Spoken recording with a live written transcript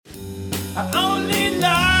I only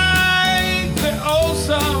like the old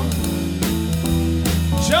song.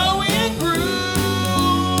 Joey and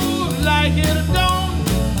Groove, like it or don't,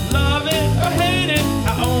 love it or hate it.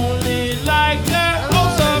 I only like the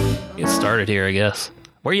old song. Get started here, I guess.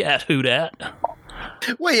 Where you at, Who Dat?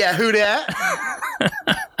 Well, yeah, who dat?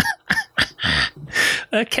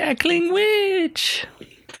 A cackling witch.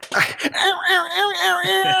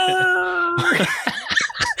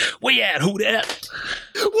 Where you at, Who Dat?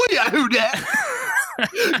 Well, yeah, who dat?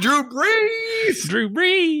 Drew Brees. Drew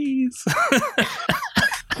Brees.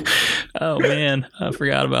 Oh, man. I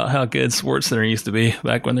forgot about how good Sports Center used to be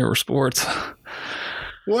back when there were sports.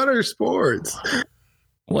 What are sports?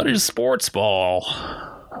 What is sports ball?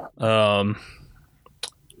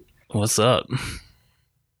 What's up?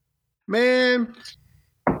 Man,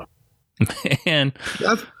 Man.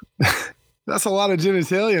 that's a lot of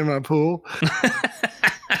genitalia in my pool.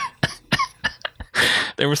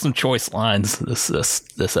 There were some choice lines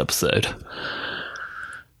this episode.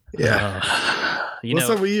 Yeah. What's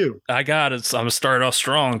up with you? I got it. I'm going to start off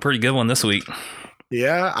strong. Pretty good one this week.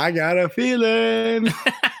 Yeah, I got a feeling.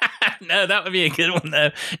 No, that would be a good one,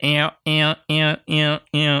 though.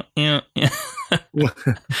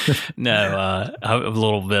 No, a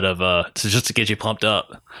little bit of just to get you pumped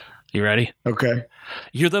up. You ready? Okay.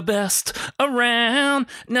 You're the best around.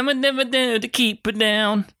 Never dare to keep it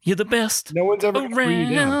down. You're the best No one's ever gonna bring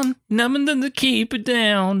you down. around. Never to keep it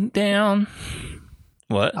down.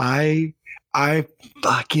 What? I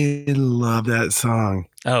fucking love that song.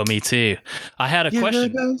 Oh, me too. I had a You're the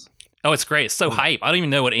question. best. Oh, it's great. It's so hype. I don't even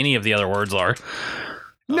know what any of the other words are.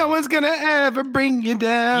 No one's gonna ever bring you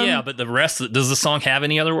down. Yeah, but the rest, does the song have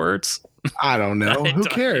any other words? I don't know. Who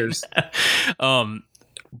cares?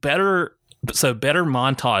 Better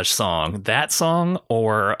montage song, that song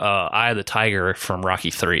or Eye of the Tiger from Rocky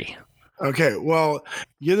 3? Okay, well,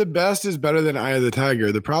 You're the Best is better than Eye of the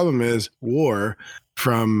Tiger. The problem is War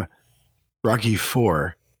from Rocky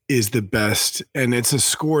 4 is the best, and it's a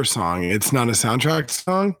score song. It's not a soundtrack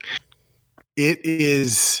song. It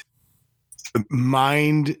is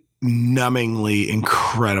mind-numbingly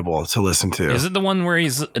incredible to listen to. Is it the one where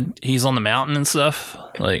he's on the mountain and stuff?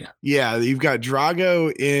 Like, Yeah, you've got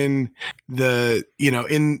Drago in the,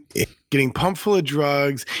 in getting pumped full of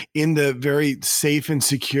drugs in the very safe and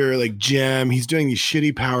secure, like, gym. He's doing these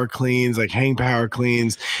shitty power cleans, like hang power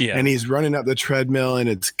cleans. yeah, And he's running up the treadmill, and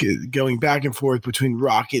it's going back and forth between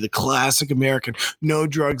Rocky, the classic American, no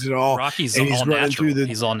drugs at all. Rocky's and he's all running natural. through the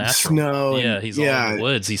He's all natural. snow. Yeah, he's all in the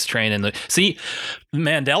woods. He's training see,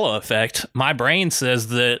 Mandela effect. My brain says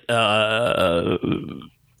that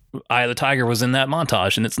Eye of the Tiger was in that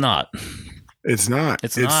montage, and it's not. It's not.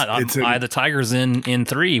 It's not. Eye of the Tiger's in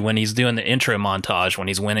 3 when he's doing the intro montage when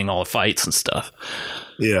he's winning all the fights and stuff.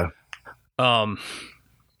 Yeah.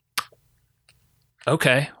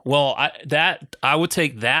 Okay. Well, I would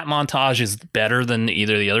take that montage is better than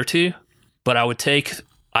either of the other two, but I think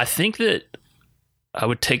that I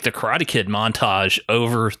would take the Karate Kid montage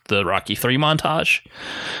over the Rocky 3 montage.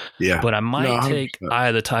 Yeah. But I might take 100%. Eye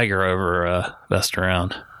of the Tiger over Best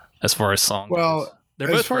Around as far as song goes. Well, They're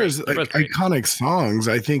as both far great. as They're both great. iconic songs,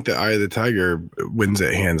 I think that Eye of the Tiger wins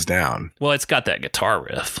it hands down. Well, it's got that guitar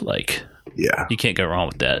riff. Like, Yeah. you can't go wrong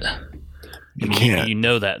with that. You I mean, can't. You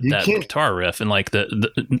know that can't. guitar riff and like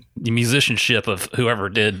the musicianship of whoever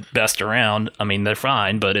did Best Around. I mean, they're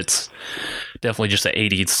fine, but it's definitely just an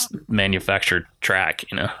 80s manufactured track,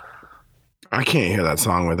 I can't hear that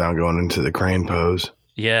song without going into the crane pose.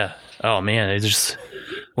 Yeah. Oh man, he's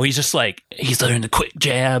doing the quick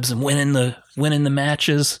jabs and winning the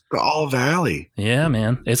matches. The All Valley. Yeah,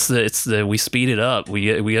 man. It's the we speed it up.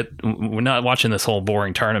 We're not watching this whole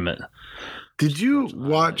boring tournament. Did you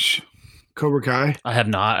watch Cobra Kai? I have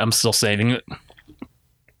not. I'm still saving it.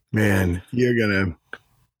 Man, you're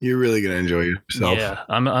really gonna enjoy yourself. Yeah,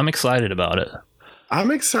 I'm excited about it. I'm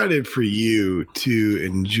excited for you to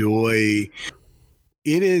enjoy.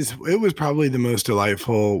 It was probably the most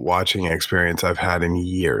delightful watching experience I've had in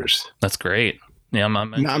years. That's great. Yeah,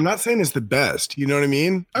 I'm not saying it's the best. You know what I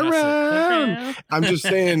mean? Around. I'm just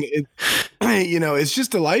saying it. It's just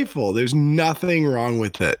delightful. There's nothing wrong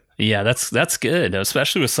with it. Yeah, that's good,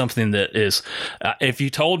 especially with something that is. If you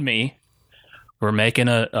told me we're making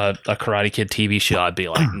a Karate Kid TV show, I'd be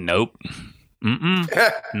like, nope,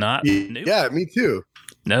 not. Nope. Yeah, me too.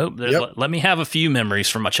 Nope. Yep. Let me have a few memories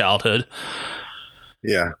from my childhood.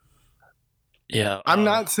 Yeah. Yeah. I'm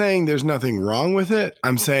not saying there's nothing wrong with it.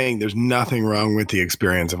 I'm saying there's nothing wrong with the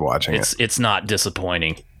experience of watching it. It's not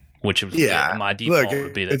disappointing, which would my default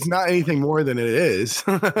would be that it's not anything more than it is.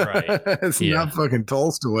 Right. It's Yeah. not fucking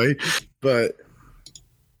Tolstoy, but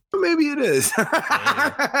Maybe it is.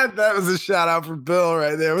 That was a shout out for Bill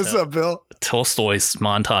right there. What's up, Bill? Tolstoy's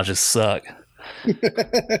montages suck.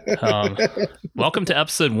 Welcome to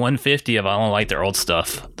episode 150 of I Don't Like Their Old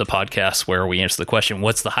Stuff, the podcast where we answer the question,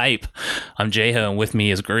 what's the hype? I'm J-Ho, and with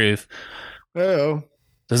me is Groove. Oh,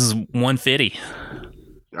 This is 150.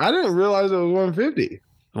 I didn't realize it was 150.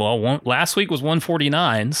 Well, last week was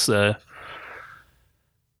 149, so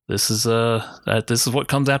this is what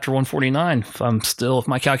comes after 149. If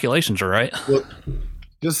my calculations are right. Well,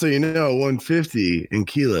 just so you know, 150 in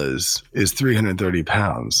kilos is 330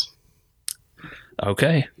 pounds.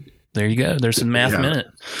 Okay, there you go. There's some math minute.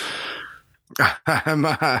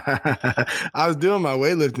 I was doing my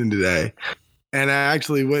weightlifting today, and I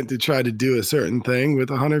actually went to try to do a certain thing with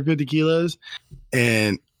 150 kilos,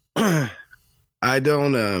 and I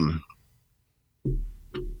don't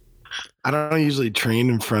usually train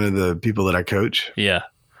in front of the people that I coach. Yeah.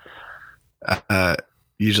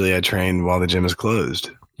 Usually I train while the gym is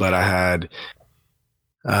closed, but I had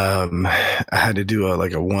to do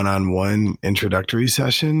a one-on-one introductory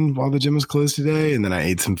session while the gym was closed today. And then I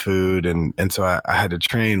ate some food. And so I had to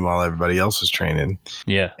train while everybody else was training.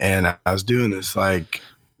 Yeah. And I was doing this like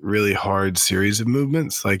really hard series of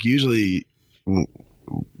movements. Like usually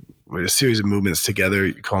with a series of movements together,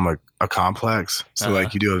 you call them a complex. So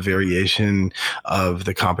like you do a variation of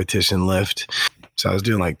the competition lift. So I was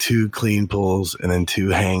doing like 2 clean pulls and then 2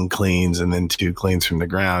 hang cleans and then 2 cleans from the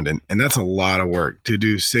ground. And that's a lot of work to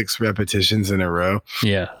do 6 repetitions in a row.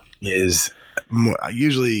 Yeah. Is more,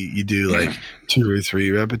 usually you do like 2 or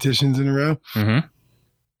 3 repetitions in a row. Mm-hmm.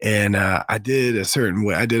 And I did a certain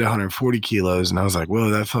way. I did 140 kilos and I was like, whoa,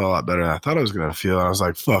 that felt a lot better than I thought I was going to feel. I was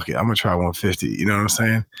like, fuck it. I'm going to try 150. You know what I'm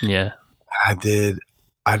saying? Yeah. I did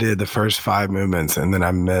the first 5 movements and then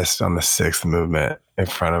I missed on the 6th movement in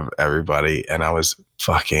front of everybody. And I was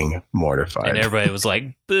fucking mortified. And everybody was like,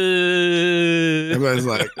 boo. Everybody's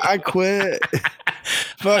like, I quit.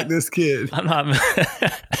 Fuck this kid. I'm not.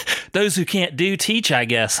 Those who can't do, teach, I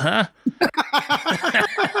guess, huh?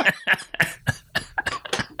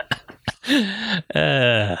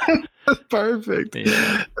 That's perfect.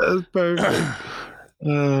 Yeah. That's perfect.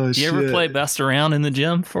 Oh, You shit. ever play best around in the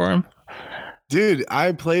gym for him? Dude,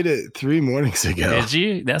 I played it 3 mornings ago. Did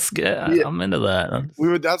you? That's good. Yeah. I'm into that.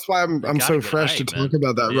 That's why I'm Gotta so get fresh hype, to talk man.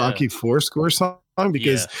 about that Yeah. Rocky 4 score song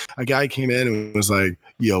because a guy came in and was like,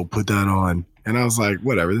 yo, put that on. And I was like,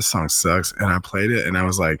 whatever, this song sucks. And I played it and I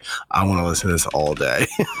was like, I want to listen to this all day.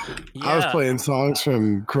 I was Yeah. playing songs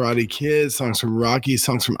from Karate Kid, songs from Rocky,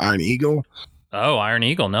 songs from Iron Eagle. Oh, Iron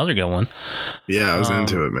Eagle, another good one. Yeah, I was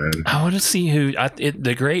into it, man. I want to see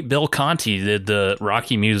the great Bill Conti did the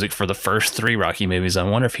Rocky music for the first 3 Rocky movies. I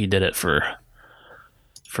wonder if he did it for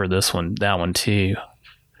this one, that one too.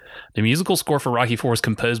 The musical score for Rocky IV was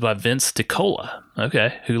composed by Vince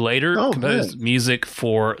DiCola, who later composed music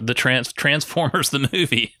for the Transformers the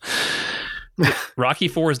movie. Rocky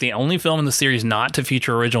IV is the only film in the series not to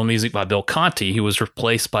feature original music by Bill Conti, who was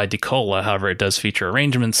replaced by DiCola. However, it does feature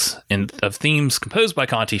arrangements of themes composed by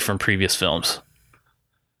Conti from previous films.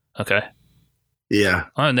 Okay. Yeah.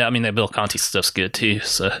 I mean, that Bill Conti stuff's good too.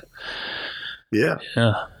 So, Yeah.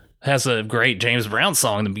 has a great James Brown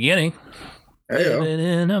song in the beginning. Hey, Living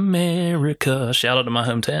in America. Shout out to my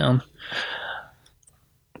hometown.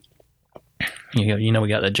 You know, we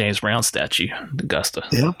got that James Brown statue, Augusta.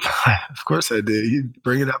 Yep. Of course I do. You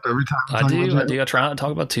bring it up every time. I do. I try not to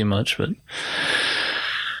talk about too much, but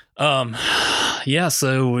yeah.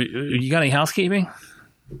 So you got any housekeeping?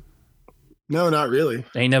 No, not really.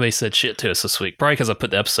 Ain't nobody said shit to us this week. Probably because I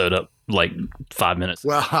put the episode up like 5 minutes.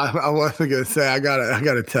 Well, I wasn't gonna say I got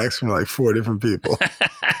a text from like 4 different people.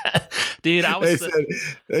 Dude,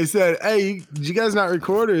 They said, "Hey, did you guys not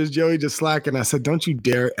record, or is Joey just slacking?" I said, "Don't you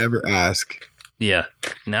dare ever ask." Yeah.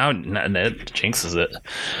 Now that jinxes it.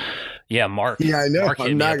 Yeah, Mark. Yeah, I know. Mark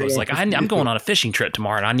hit me up. I was like, I'm going on a fishing trip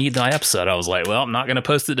tomorrow, and I need my episode. I was like, well, I'm not going to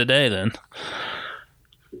post it today then.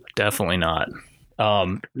 Definitely not.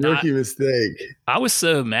 Rookie mistake. I was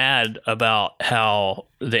so mad about how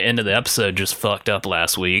the end of the episode just fucked up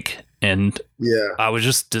last week, and Yeah. I was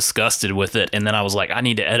just disgusted with it. And then I was like, I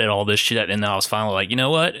need to edit all this shit. And then I was finally like, you know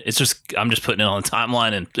what? I'm just putting it on the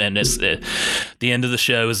timeline, and the end of the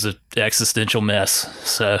show is an existential mess.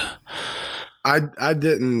 So I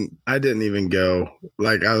didn't even go.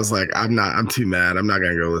 Like, I was like, I'm too mad. I'm not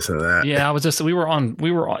gonna go listen to that. yeah, we were on.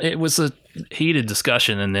 It was a heated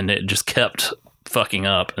discussion, and then it just kept fucking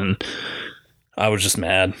up, and I was just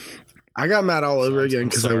mad. I got mad all over again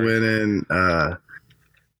because I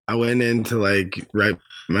went in to like write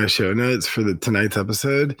my show notes for tonight's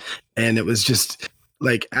episode, and it was just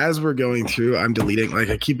like as we're going through, I'm deleting, like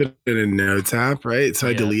I keep it in a notes app, right? So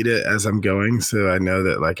I delete it as I'm going. So I know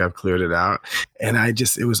that like I've cleared it out. And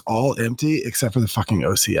it was all empty except for the fucking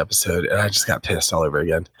OC episode. And I just got pissed all over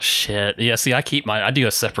again. Shit. Yeah. See, I do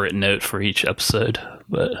a separate note for each episode,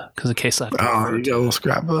 but because in case I have to you got a little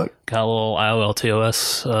scrapbook? got a little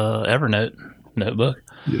IOLTOS Evernote notebook.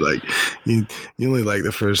 You only like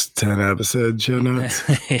the first 10 episode show notes.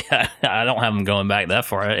 Yeah, I don't have them going back that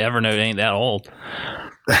far. Evernote ain't that old.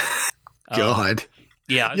 God.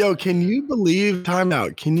 Yeah. Yo, can you believe, time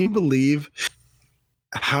out, can you believe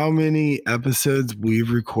how many episodes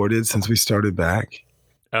we've recorded since we started back?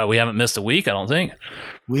 We haven't missed a week, I don't think.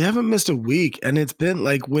 We haven't missed a week. And it's been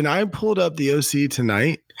like, when I pulled up the OC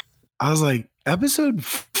tonight, I was like, episode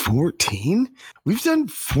 14? We've done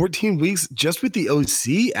 14 weeks just with the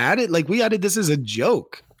OC added. Like we added this as a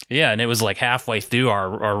joke. Yeah, and it was like halfway through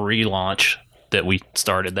our relaunch that we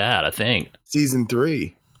started that, I think. Season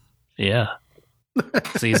 3. Yeah.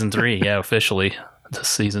 Season 3, yeah, officially. It's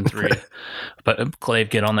season 3. But Clave,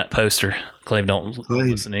 get on that poster. Clave don't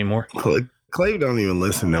listen anymore. Clave don't even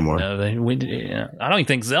listen no more. No, I don't even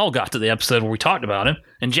think Zell got to the episode where we talked about him.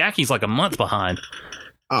 And Jackie's like a month behind.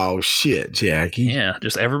 Oh shit, Jackie. Yeah,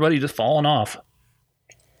 just everybody just falling off.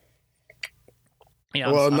 Yeah,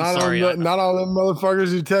 well, not all them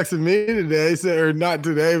motherfuckers who texted me today, or not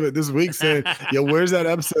today, but this week saying, "Yo, where's that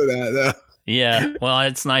episode at?" Though? Yeah, well,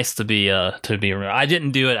 it's nice to be. I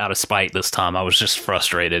didn't do it out of spite this time. I was just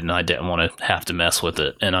frustrated, and I didn't want to have to mess with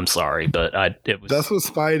it. And I'm sorry, but it was. That's what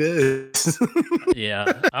spite is.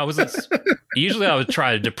 Yeah, I was. Usually, I would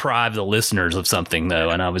try to deprive the listeners of something, though,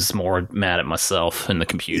 and I was more mad at myself and the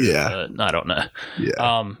computer. Yeah, but I don't know.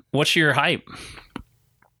 Yeah. What's your hype?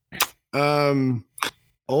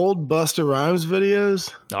 Old Busta Rhymes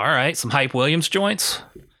videos. All right, some Hype Williams joints.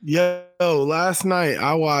 Yo, last night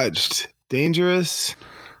I watched Dangerous,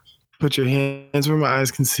 Put Your Hands Where My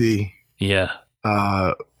Eyes Can See. Yeah.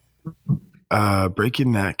 Break Your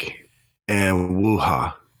Neck and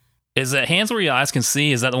Woo-Ha. Is that Hands Where Your Eyes Can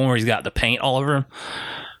See? Is that the one where he's got the paint all over him?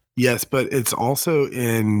 Yes, but it's also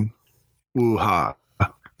in Woo-Ha.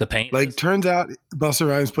 The paint? Like, turns out Busta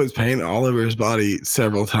Rhymes puts paint all over his body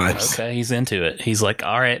several times. Okay, he's into it. He's like,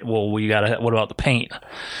 all right, well, what about the paint?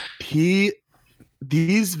 These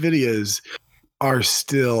videos are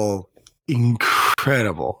still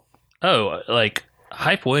incredible. Oh, like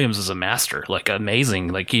Hype Williams is a master, like amazing.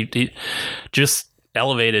 Like he just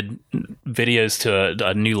elevated videos to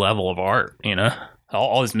a new level of art, you know?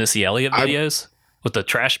 All his Missy Elliott videos with the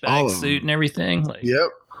trash bag suit and everything. Like, yep.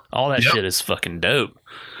 All that shit is fucking dope.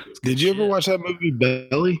 Did you ever watch that movie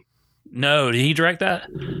Belly? No, did he direct that?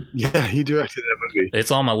 Yeah, he directed that movie.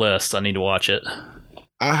 It's on my list. I need to watch it.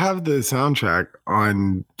 I have the soundtrack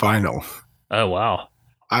on vinyl. Oh, wow.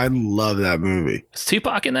 I love that movie. Is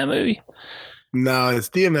Tupac in that movie? No, it's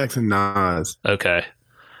DMX and Nas. Okay.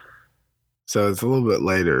 So it's a little bit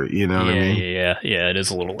later, you know what I mean? Yeah, it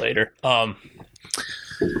is a little later.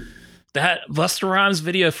 That Busta Rhymes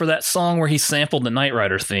video for that song where he sampled the Knight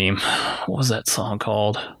Rider theme. What was that song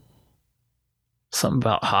called? Something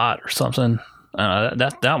about hot or something.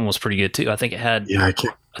 That one was pretty good too. I think it had. Yeah, I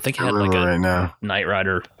think it had like a right now. Knight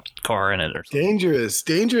Rider car in it or something.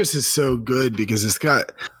 Dangerous is so good because it's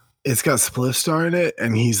got Spliff Star in it,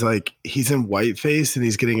 and he's in whiteface and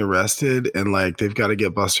he's getting arrested, and like they've got to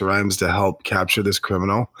get Busta Rhymes to help capture this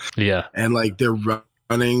criminal. Yeah, and like they're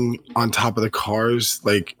running on top of the cars,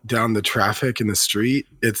 like down the traffic in the street.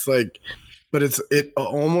 It's like, but it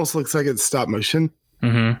almost looks like it's stop motion.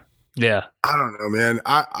 Mm-hmm. Yeah. I don't know, man.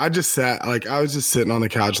 I just sat, like, I was just sitting on the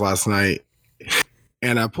couch last night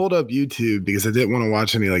and I pulled up YouTube because I didn't want to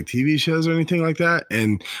watch any like TV shows or anything like that.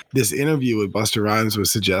 And this interview with Busta Rhymes was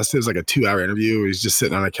suggested. It was like a 2-hour interview where he's just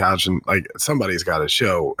sitting on a couch and like somebody's got a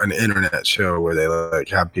show, an internet show where they like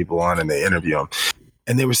have people on and they interview them.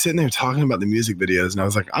 And they were sitting there talking about the music videos. And I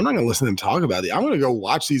was like, I'm not going to listen to them talk about it. I'm going to go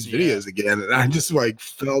watch these videos again. And I just like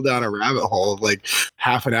fell down a rabbit hole of like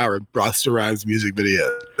half an hour of Busta Rhymes music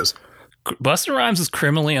videos. Busta Rhymes is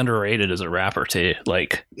criminally underrated as a rapper too.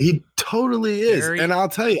 Like he totally is. And I'll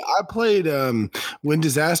tell you, I played When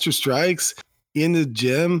Disaster Strikes in the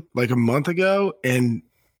gym like a month ago, and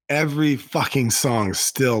every fucking song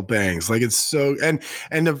still bangs. Like it's so, and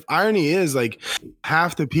the irony is like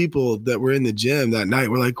half the people that were in the gym that night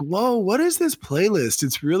were like, whoa, what is this playlist?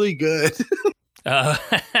 It's really good. I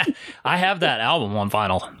have that album on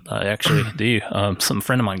vinyl. I actually do. Some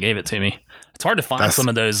friend of mine gave it to me. It's hard to find some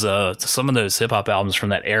of those hip hop albums from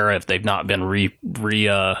that era if they've not been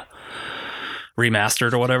remastered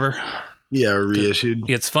or whatever. Yeah, reissued.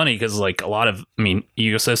 It's funny because like a lot of, I mean,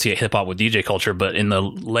 you associate hip hop with DJ culture, but in the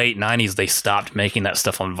late '90s they stopped making that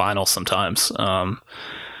stuff on vinyl sometimes.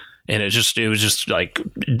 And it was just like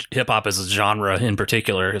hip hop as a genre in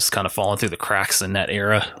particular has kind of fallen through the cracks in that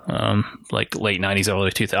era, like late '90s,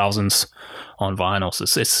 early 2000s on vinyl.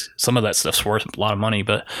 So it's some of that stuff's worth a lot of money,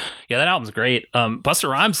 but yeah, that album's great. Busta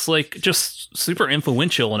Rhymes like just super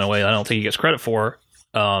influential in a way I don't think he gets credit for.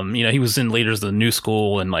 He was in Leaders of the New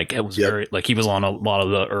School, and like it was very like he was on a lot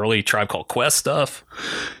of the early Tribe Called Quest stuff.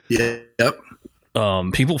 Yep.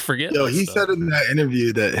 People forget. He said in that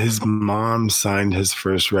interview that his mom signed his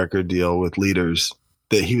first record deal with Leaders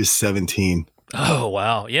that he was 17. Oh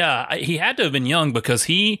wow, yeah, he had to have been young because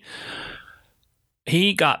he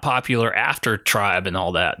got popular after Tribe and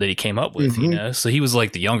all that he came up with, so he was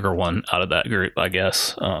like the younger one out of that group, I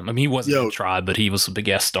guess. I mean, he wasn't in Tribe, but he was a big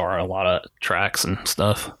guest star on a lot of tracks and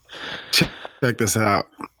stuff. Check this out.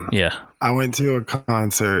 Yeah. I went to a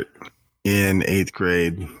concert in 8th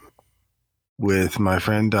grade with my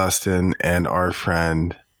friend Dustin and our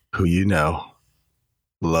friend, who you know,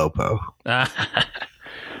 Lopo.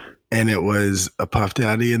 And it was a Puff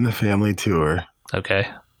Daddy and the Family tour. Okay.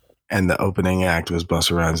 And the opening act was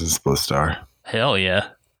Busta Rhymes and Split Star. Hell yeah.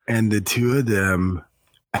 And the two of them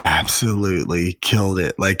absolutely killed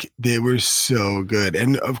it. Like, they were so good.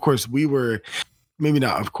 And of course, we were, maybe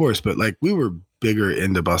not of course, but like we were bigger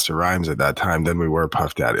into Busta Rhymes at that time than we were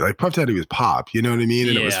Puff Daddy. Like Puff Daddy was pop, you know what I mean?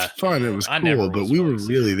 And it was fun. It was cool, but we were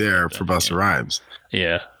really there for Busta Rhymes.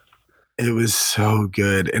 Yeah. It was so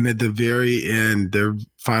good. And at the very end, their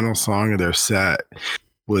final song of their set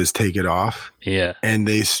was Take It Off. Yeah. And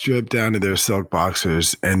they stripped down to their silk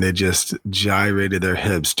boxers and they just gyrated their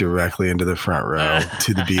hips directly into the front row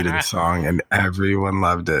to the beat of the song, and everyone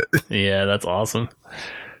loved it. Yeah, that's awesome.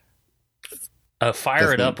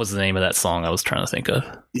 Fire It Up was the name of that song I was trying to think of.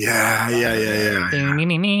 Yeah.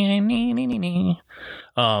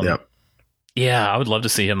 Yep. Yeah, I would love to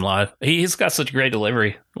see him live. He's got such great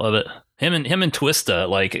delivery. Love it. Him and Twista,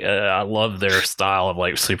 like I love their style of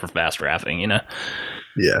like super fast rapping, you know?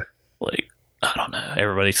 Yeah. Like, I don't know.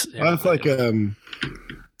 Everybody's that's like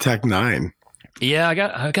Tech Nine. Yeah,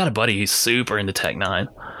 I got a buddy who's super into Tech Nine.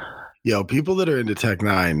 Yo, people that are into Tech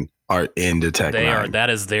Nine are into Tech Nine. They are.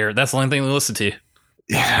 That's the only thing they listen to.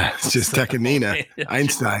 Yeah, it's just Tech and Nina,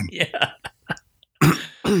 Einstein. Yeah.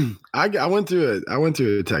 I went through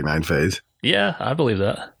a Tech Nine phase. Yeah, I believe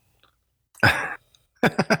that.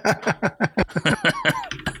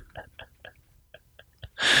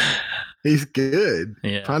 He's good.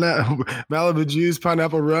 Yeah. Malibu juice,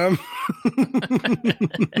 pineapple rum.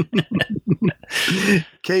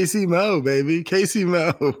 Casey Mo, baby. Casey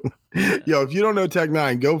Mo. Yo, if you don't know Tech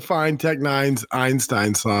Nine, go find Tech Nine's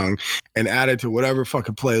Einstein song and add it to whatever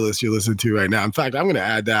fucking playlist you're listening to right now. In fact, I'm going to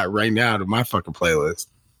add that right now to my fucking playlist.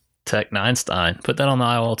 Tech Einstein. Put that on the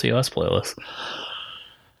IOLTS playlist.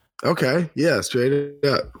 Okay. Yeah, straight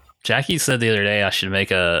up. Jackie said the other day I should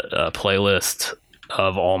make a playlist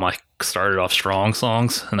of all my started off strong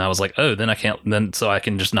songs, and I was like, oh, then I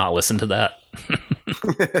can just not listen to that.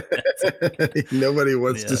 Nobody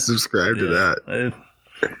wants to subscribe to that.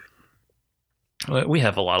 We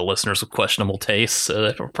have a lot of listeners with questionable tastes, so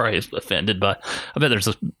they're probably offended by. I bet there's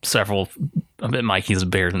several. I bet Mikey's a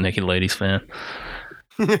Bare Naked Ladies fan.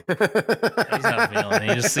 He's not feeling it.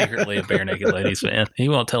 He's just secretly a Bare Naked Ladies fan. He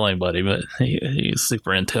won't tell anybody, but he's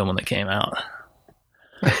super into them when they came out.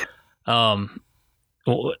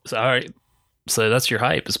 Well, all right. So that's your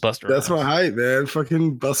hype. It's Busta Rhymes. That's my hype, man.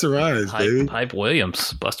 Fucking Busta Rhymes, baby. Hype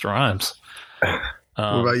Williams, Busta Rhymes. What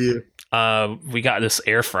about you? We got this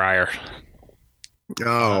air fryer.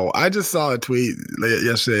 Oh, I just saw a tweet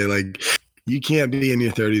yesterday. Like, you can't be in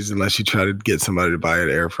your 30s unless you try to get somebody to buy an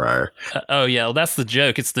air fryer. Oh yeah, well, that's the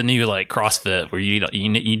joke. It's the new like CrossFit where you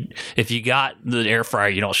if you got the air fryer,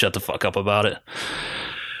 you don't shut the fuck up about it.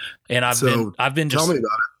 And I've been tell me about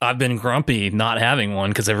it. I've been grumpy not having one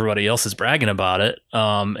because everybody else is bragging about it.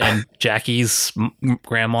 And Jackie's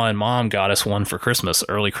grandma and mom got us one for Christmas,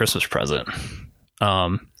 early Christmas present.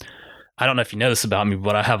 I don't know if you know this about me,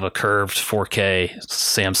 but I have a curved 4K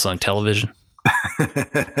Samsung television.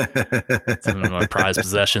 It's one of my prized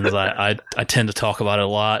possessions. I tend to talk about it a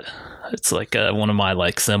lot. It's like one of my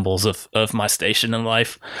like symbols of my station in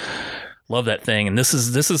life. Love that thing, and this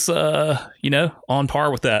is on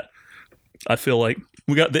par with that. I feel like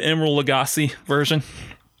we got the Emerald Lagasse version.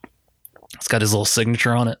 It's got his little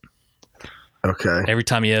signature on it. Okay. Every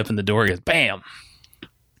time you open the door, it goes bam.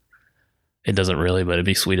 It doesn't really, but it'd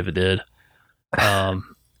be sweet if it did.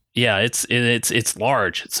 Yeah, it's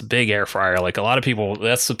large. It's a big air fryer. Like a lot of people,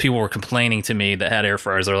 that's what people were complaining to me that had air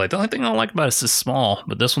fryers. They're like, the only thing I don't like about it is it's small,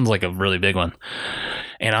 but this one's like a really big one.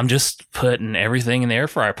 And I'm just putting everything in the air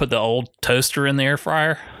fryer. I put the old toaster in the air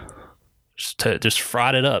fryer, just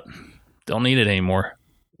fried it up. Don't need it anymore.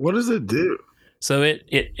 What does it do? So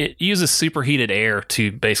it uses superheated air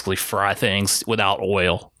to basically fry things without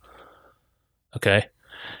oil. Okay.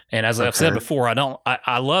 And as I've said before,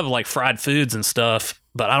 I love like fried foods and stuff,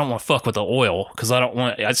 but I don't want to fuck with the oil because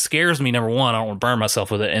it scares me. Number one, I don't want to burn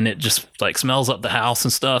myself with it. And it just like smells up the house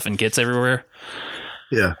and stuff and gets everywhere.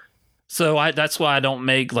 Yeah. So that's why I don't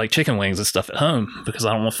make like chicken wings and stuff at home because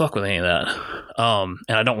I don't want to fuck with any of that.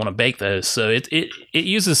 And I don't want to bake those. So it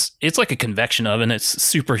uses, it's like a convection oven. It's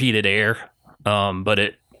superheated air. But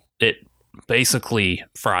it basically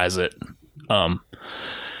fries it.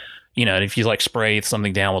 If you like spray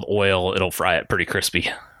something down with oil, it'll fry it pretty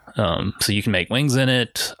crispy. So you can make wings in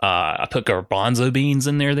it. I put garbanzo beans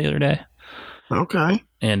in there the other day. Okay.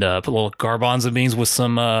 And put little garbanzo beans with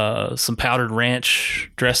some powdered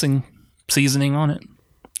ranch dressing seasoning on it.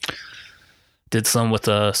 Did some with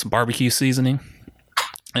some barbecue seasoning,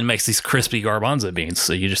 and makes these crispy garbanzo beans.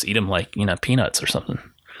 So you just eat them like peanuts or something.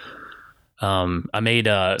 I made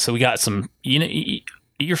so we got some.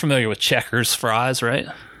 You're familiar with Checkers fries, right?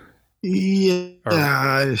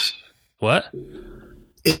 Yeah. What?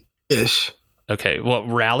 Ish. Okay. Well,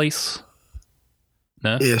 Rallies.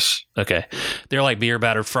 No. Ish. Okay. They're like beer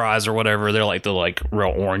battered fries or whatever. They're like the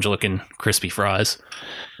real orange looking crispy fries.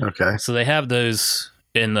 Okay. So they have those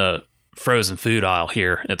in the frozen food aisle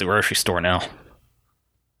here at the grocery store now.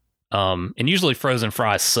 And usually frozen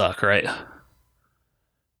fries suck, right?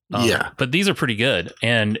 Yeah. But these are pretty good.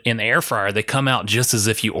 And in the air fryer, they come out just as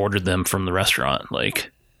if you ordered them from the restaurant.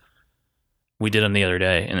 Like, we did them the other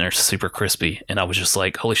day, and they're super crispy. And I was just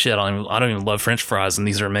like, holy shit, I don't even love French fries, and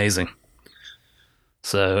these are amazing.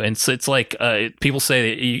 So, and it's like, people say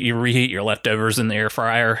that you reheat your leftovers in the air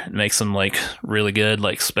fryer. It makes them, like, really good,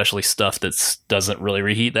 like, especially stuff that doesn't really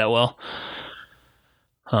reheat that well.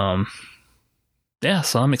 Yeah,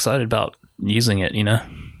 so I'm excited about using it, Of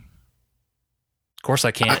course,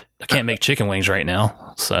 I can't make chicken wings right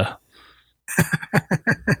now, so.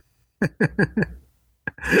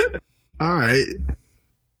 All right.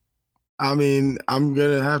 I mean, I'm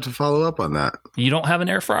gonna have to follow up on that. You don't have an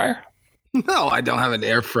air fryer? No, I don't have an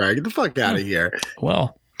air fryer. Get the fuck out of here.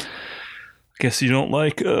 Well, I guess you don't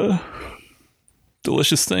like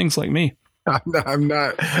delicious things like me. I'm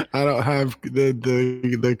not. I don't have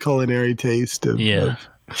the culinary taste of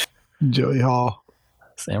Joey Hall.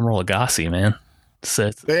 It's Emeril Lagasse, man.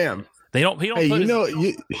 So Damn. He don't. Hey,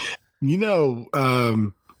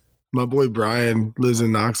 my boy Brian lives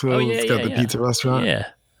in Knoxville. He's got the pizza restaurant. Yeah.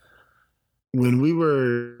 When we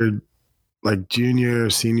were like junior,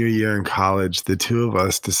 senior year in college, the two of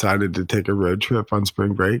us decided to take a road trip on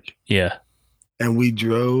spring break. Yeah. And we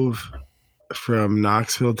drove from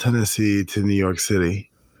Knoxville, Tennessee to New York City.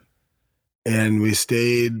 And we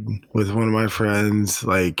stayed with one of my friends,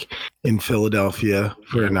 like in Philadelphia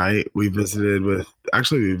for a night. We visited with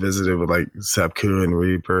like Sepku and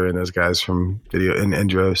Reaper and those guys from Video and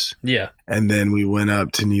Endros. Yeah. And then we went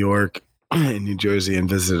up to New York and New Jersey and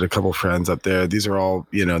visited a couple friends up there. These are all,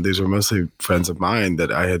 these were mostly friends of mine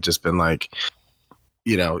that I had just been like,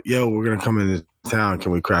 yo, we're going to come into town.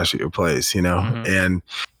 Can we crash at your place? Mm-hmm.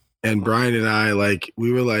 And Brian and I, like,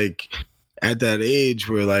 we were like, at that age,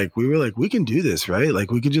 we were like, we can do this, right? Like,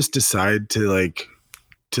 we could just decide to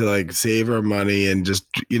save our money and just,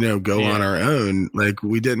 go on our own. Like,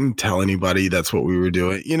 we didn't tell anybody that's what we were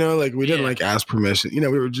doing, like we didn't like ask permission.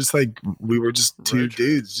 We were just two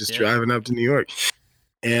dudes just driving up to New York.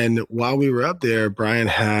 And while we were up there, Brian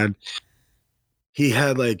had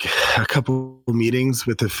like a couple meetings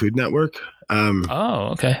with the Food Network.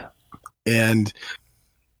 Okay. And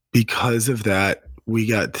because of that, we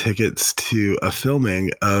got tickets to a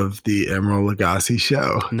filming of the Emeril Lagasse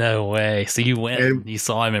show. No way. So you went and you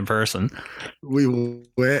saw him in person. We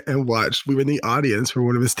went and watched. We were in the audience for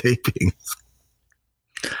one of his tapings.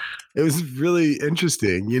 It was really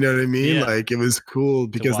interesting. You know what I mean? Yeah. Like, it was cool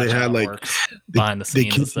because they had like the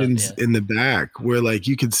kitchens in the back where like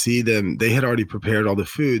you could see them. They had already prepared all the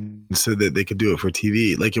food so that they could do it for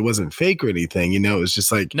TV. Like, it wasn't fake or anything, it was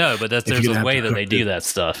just like, no, but there's a way that they do that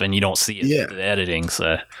stuff and you don't see it in the editing.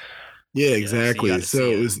 So yeah, exactly. So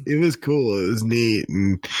it was cool. It was neat.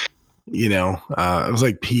 And it was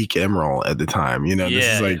like peak Emeril at the time, this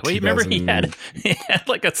is like, well, you remember he had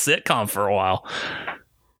like a sitcom for a while.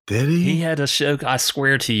 Did he? He had a show. I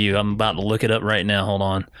swear to you, I'm about to look it up right now. Hold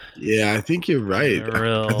on. Yeah, I think you're right.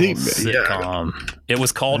 Real I think sitcom. It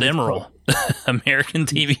was called Emerald, American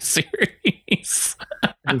TV series.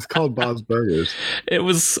 It's called Bob's Burgers. It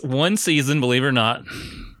was one season, believe it or not.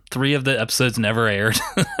 3 of the episodes never aired.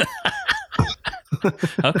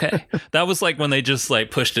 Okay, that was like when they just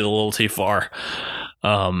like pushed it a little too far.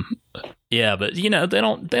 Yeah, but you know they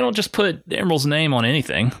don't just put Emerald's name on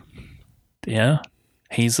anything. Yeah,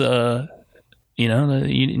 he's you know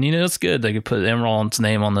it's good. They could put Emerald's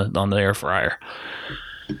name on the air fryer.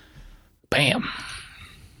 Bam.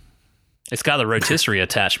 It's got the rotisserie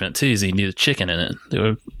attachment too, so you can do the chicken in it.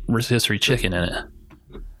 The rotisserie chicken in it.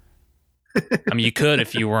 I mean, you could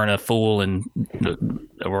if you weren't a fool and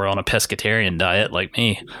were on a pescatarian diet like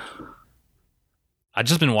me. I've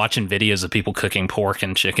just been watching videos of people cooking pork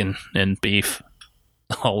and chicken and beef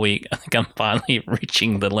all week. I think I'm finally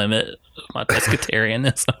reaching the limit of my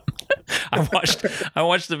pescatarianism. I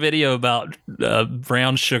watched the video about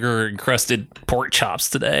brown sugar encrusted pork chops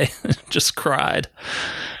today. Just cried.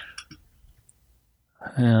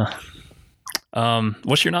 Yeah.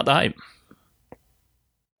 What's your not the hype?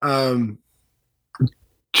 I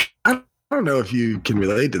don't know if you can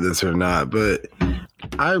relate to this or not, but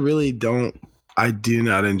I do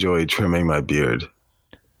not enjoy trimming my beard.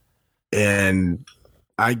 And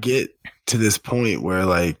I get to this point where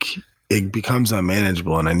like it becomes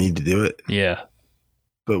unmanageable and I need to do it. Yeah.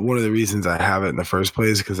 But one of the reasons I have it in the first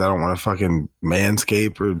place is because I don't want to fucking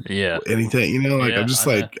manscape or anything, you know, like I just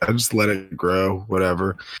let it grow,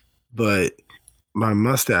 whatever. But my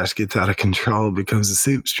mustache gets out of control, it becomes a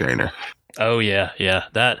soup strainer. Oh yeah.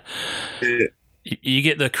 That you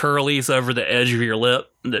get the curlies over the edge of your lip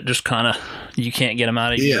that just kind of you can't get them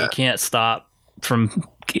out of you. You can't stop from.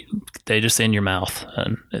 They just in your mouth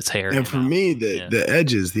and it's hair. And for me, the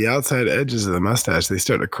edges, the outside edges of the mustache, they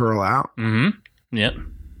start to curl out. Mm-hmm. Yep.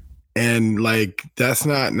 And like that's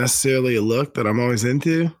not necessarily a look that I'm always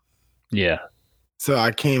into. Yeah. So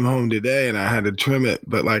I came home today and I had to trim it,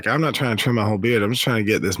 but like I'm not trying to trim my whole beard. I'm just trying to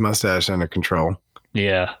get this mustache under control.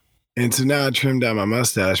 Yeah. And so now I trimmed down my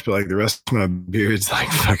mustache, but like the rest of my beard's like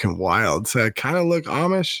fucking wild. So I kind of look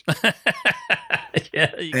Amish.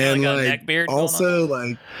 Yeah. You and got like a neck beard also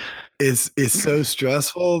like it's so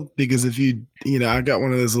stressful because if you I got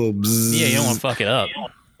one of those little bzzz. Yeah, you don't want to fuck it up.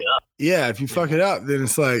 Yeah, if you fuck it up, then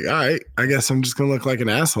it's like, all right, I guess I'm just gonna look like an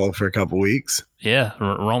asshole for a couple weeks. Yeah,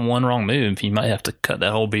 wrong move. You might have to cut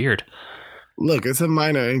that whole beard. Look, it's a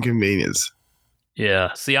minor inconvenience.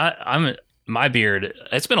 Yeah. See, I'm my beard.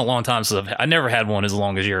 It's been a long time since I never had one as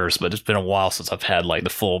long as yours, but it's been a while since I've had like the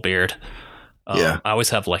full beard. I always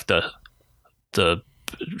have like the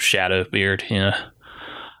shadow beard, you know.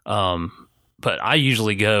 But I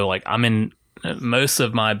usually go like I'm in. Most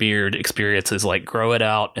of my beard experience is like grow it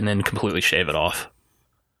out and then completely shave it off.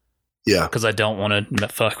 Yeah. Because I don't want to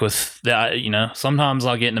fuck with that. You know, sometimes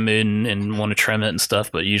I'll get in the mood and want to trim it and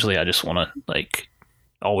stuff, but usually I just want to like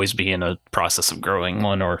always be in a process of growing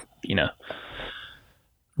one or, you know,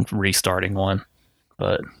 restarting one.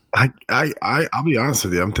 But I'll be honest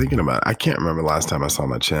with you. I'm thinking about it. I can't remember the last time I saw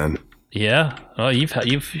my chin. Yeah. Well,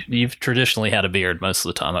 you've traditionally had a beard most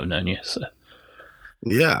of the time I've known you. So.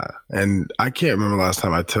 Yeah, and I can't remember the last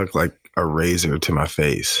time I took like a razor to my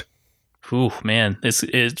face. Ooh, man,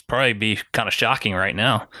 it's probably be kind of shocking right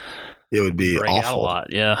now. It would be awful. Out a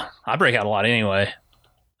lot, yeah. I break out a lot anyway.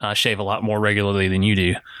 I shave a lot more regularly than you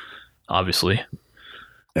do, obviously.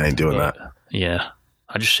 I ain't doing that. Yeah,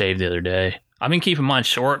 I just shaved the other day. I've been keeping mine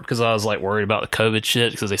short because I was like worried about the COVID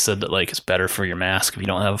shit because they said that like it's better for your mask if you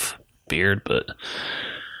don't have beard, but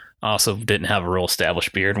I also didn't have a real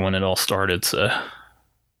established beard when it all started, so.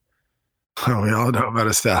 Well, we all know about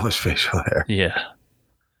established facial hair. Yeah.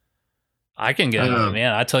 I can go,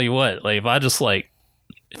 man. I tell you what, like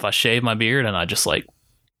if I shave my beard and I just like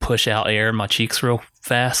push out air in my cheeks real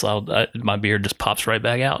fast, my beard just pops right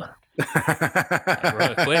back out.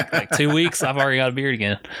 Real quick, like 2 weeks, I've already got a beard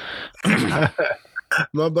again.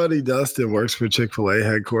 My buddy Dustin works for Chick-fil-A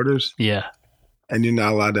headquarters. Yeah. And you're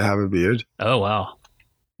not allowed to have a beard. Oh, wow.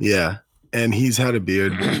 Yeah. And he's had a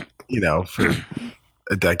beard, for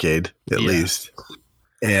a decade at least.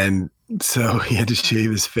 And so he had to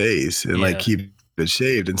shave his face and like keep it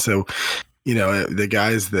shaved. And so, the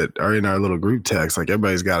guys that are in our little group text, like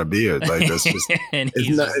everybody's got a beard. Like that's just,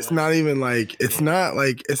 it's not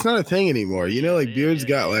a thing anymore. Beards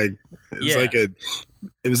got like,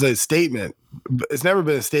 it was a statement. It's never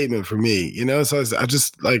been a statement for me, So I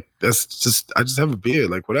just have a beard,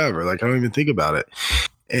 like whatever. Like I don't even think about it.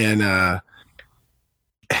 And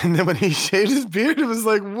then when he shaved his beard, it was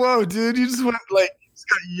like, whoa, dude, you just went like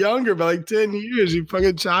got younger by like 10 years, you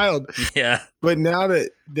fucking child. Yeah. But now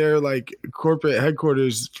that they're like corporate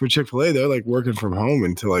headquarters for Chick-fil-A, they're like working from home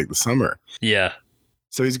until like the summer. Yeah.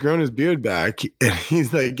 So he's grown his beard back, and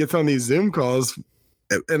he's like gets on these Zoom calls,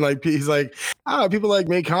 and like he's like, people like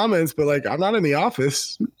make comments, but like I'm not in the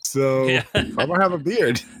office, so Yeah. I'm gonna have a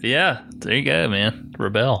beard. Yeah. There you go, man.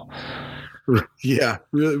 Rebel. Yeah,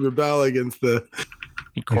 really rebel against the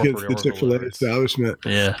Chick-fil-A establishment.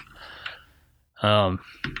 Yeah.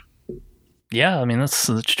 Yeah, I mean that's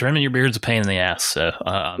trimming your beard's a pain in the ass. So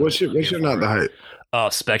what's your not the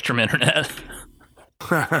hype? Spectrum Internet.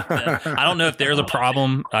 I don't know if they're the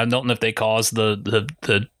problem. I don't know if they caused the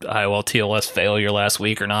IOL TLS failure last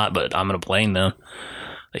week or not, but I'm gonna blame them.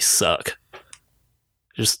 They suck.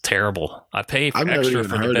 Just terrible. I pay extra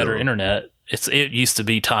for the better internet. It used to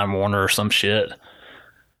be Time Warner or some shit.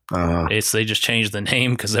 They just changed the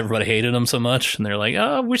name because everybody hated them so much, and they're like,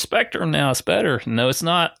 "Oh, we're Spectrum now. It's better." No, it's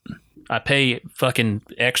not. I pay fucking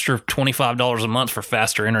extra $25 a month for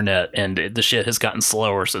faster internet, and the shit has gotten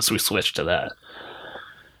slower since we switched to that.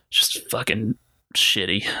 Just fucking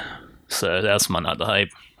shitty. So that's my not the hype.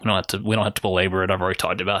 We don't have to belabor it. I've already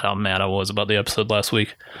talked about how mad I was about the episode last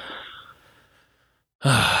week.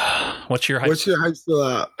 What's your hype? What's your hype still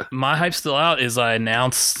out? My hype still out is I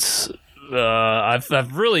announced.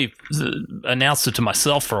 I've really announced it to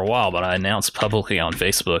myself for a while, but I announced publicly on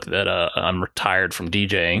Facebook that I'm retired from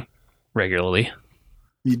DJing regularly.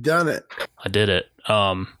 You done it. I did it.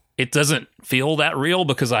 It doesn't feel that real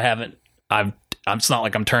because I haven't. It's not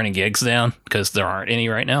like I'm turning gigs down because there aren't any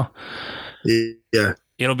right now. Yeah.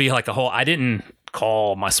 It'll be like a whole. I didn't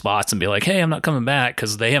call my spots and be like, "Hey, I'm not coming back,"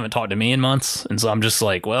 because they haven't talked to me in months, and so I'm just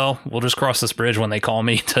like, "Well, we'll just cross this bridge when they call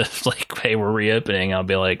me to like, hey, we're reopening." I'll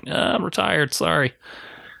be like, "I'm retired. Sorry."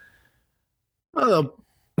 Well,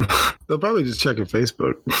 they'll probably just check your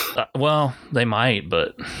Facebook. Well, they might,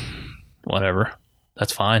 but whatever.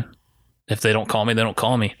 That's fine. If they don't call me, they don't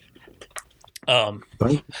call me. Don't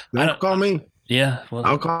call me. Yeah, well,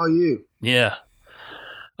 I'll call you. Yeah.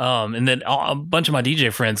 And then a bunch of my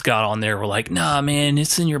DJ friends got on there. Were like, "Nah, man,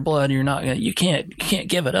 it's in your blood. You can't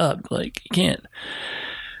give it up. Like, you can't."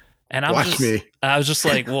 And I was just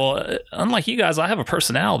like, well, unlike you guys, I have a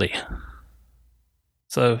personality.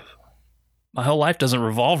 So my whole life doesn't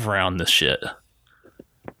revolve around this shit.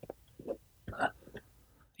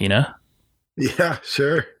 You know? Yeah,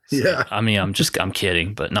 sure. Yeah. I mean, I'm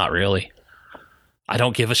kidding, but not really. I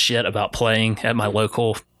don't give a shit about playing at my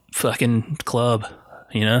local fucking club.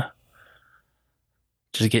 You know,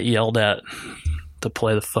 just get yelled at to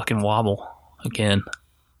play the fucking wobble again.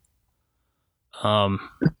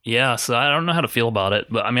 Yeah, so I don't know how to feel about it,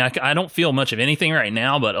 but I mean, I don't feel much of anything right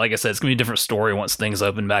now, but like I said, it's gonna be a different story once things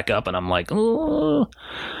open back up, and I'm like, oh,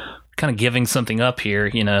 kind of giving something up here,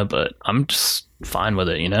 you know, but I'm just fine with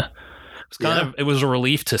it, you know. It's it was a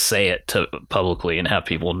relief to say it publicly and have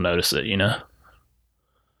people notice it, you know.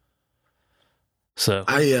 So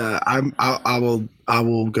I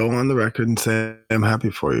will go on the record and say I'm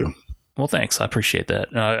happy for you. Well, thanks. I appreciate that.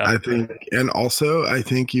 I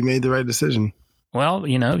think you made the right decision. Well,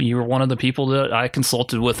 you know, you were one of the people that I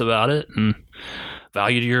consulted with about it and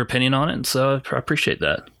valued your opinion on it, and so I appreciate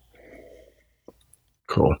that.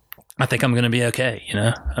 Cool. I think I'm going to be okay. You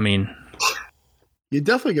know, I mean, you're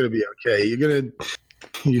definitely going to be okay.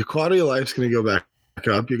 Your quality of life's going to go back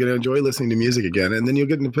up. You're going to enjoy listening to music again, and then you'll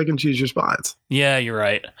get to pick and choose your spots. Yeah, you're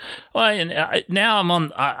right. Well, and now I'm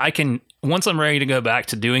on. I can, once I'm ready to go back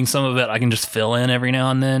to doing some of it, I can just fill in every now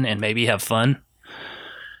and then and maybe have fun.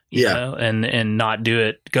 You know, and not do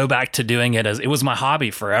it. Go back to doing it as it was my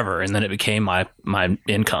hobby forever, and then it became my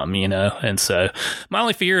income. You know, and so my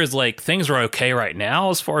only fear is like things are okay right now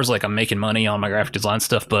as far as like I'm making money on my graphic design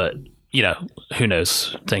stuff, but you know, who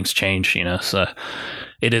knows? Things change. You know, so.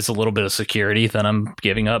 It is a little bit of security that I'm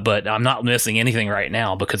giving up, but I'm not missing anything right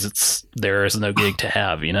now because there is no gig to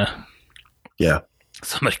have, you know? Yeah.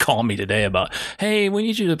 Somebody called me today about, hey, we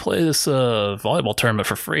need you to play this volleyball tournament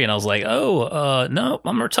for free. And I was like, no,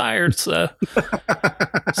 I'm retired. So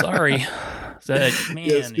sorry. So, man,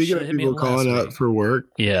 yeah, speaking of people calling out for work.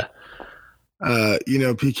 Yeah. You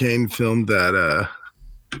know, P. Kane filmed that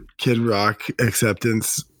Kid Rock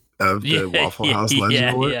acceptance of the Waffle House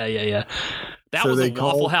Legend Award. Yeah. That was a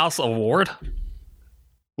Waffle House Award?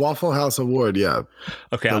 Waffle House Award, yeah.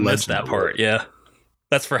 Okay, I missed that part, yeah.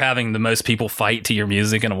 That's for having the most people fight to your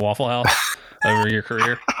music in a Waffle House over your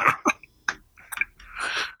career.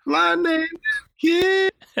 My name is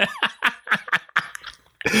Kid.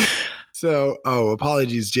 So,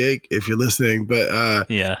 apologies, Jake, if you're listening, but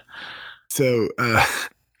yeah. So,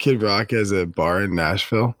 Kid Rock has a bar in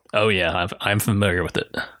Nashville. Oh, yeah, I'm familiar with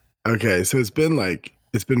it. Okay, so it's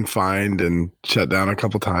been fined and shut down a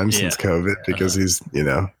couple times since COVID because he's,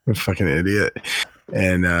 a fucking idiot.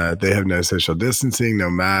 And they have no social distancing, no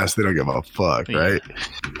mask. They don't give a fuck, right?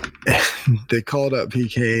 They called up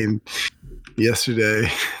PK yesterday.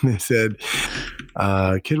 And they said,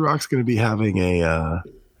 Kid Rock's going to be having a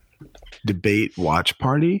debate watch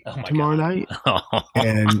party tomorrow night.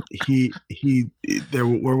 And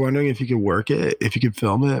we're wondering if you could work it, if you could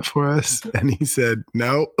film it for us. And he said,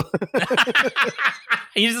 no.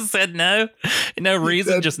 He just said no. No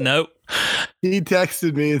reason, just no. He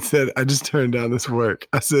texted me and said, I just turned down this work.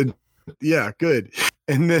 I said, yeah, good.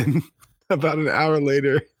 And then about an hour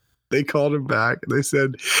later, they called him back and they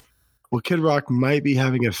said, well, Kid Rock might be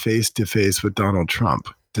having a face-to-face with Donald Trump.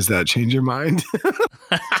 Does that change your mind?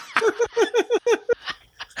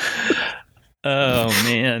 Oh,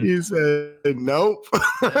 man. He said, nope.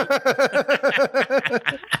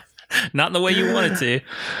 Not in the way you wanted to.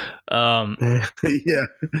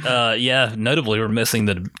 Yeah. Notably, we're missing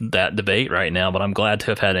that debate right now, but I'm glad to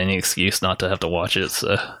have had any excuse not to have to watch it.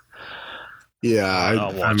 So,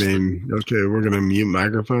 yeah, I mean, okay, we're gonna mute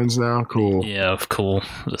microphones now. Cool. Yeah, cool.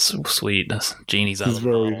 That's sweet. That's Genie's out. This is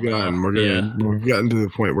where we've gotten. We've gotten to the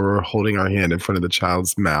point where we're holding our hand in front of the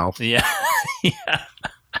child's mouth. Yeah. Yeah.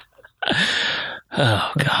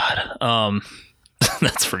 Oh God.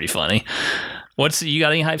 That's pretty funny. You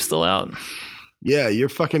got any hype still out? Yeah, your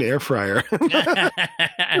fucking air fryer.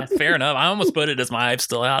 Fair enough. I almost put it as my hype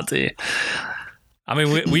still out too. I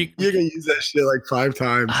mean, we you're gonna use that shit like 5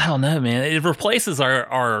 times. I don't know, man. It replaces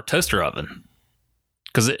our toaster oven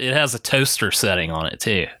because it has a toaster setting on it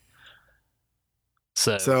too.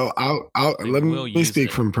 So let me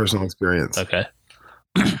speak from personal experience. Okay.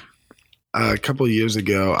 A couple of years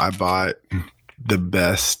ago, I bought the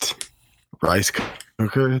best rice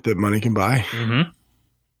cooker that money can buy. Mm-hmm.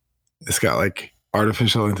 It's got like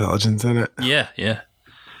artificial intelligence in it. Yeah, yeah.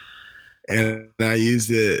 And I used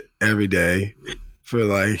it every day for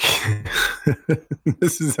like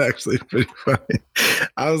this is actually pretty funny.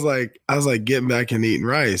 I was like getting back and eating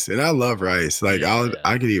rice, and I love rice. Like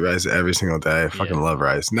I could eat rice every single day. I fucking love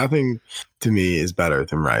rice. Nothing to me is better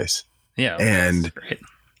than rice. Yeah,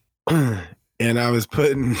 and I was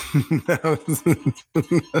putting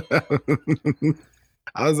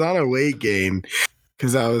I was on a weight gain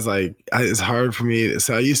because I was like, it's hard for me.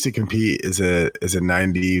 So I used to compete as a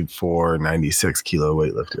 94, 96 kilo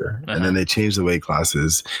weightlifter. Uh-huh. And then they changed the weight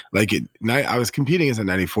classes. I was competing as a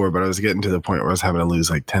 94, but I was getting to the point where I was having to lose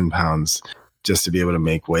like 10 pounds just to be able to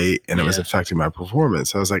make weight. And it was affecting my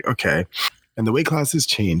performance. So I was like, okay. And the weight classes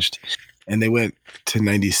changed. And they went to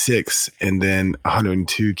 96 and then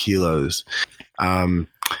 102 kilos. And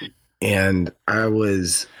I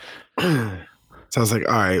was, so I was like,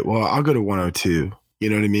 all right, well, I'll go to 102. You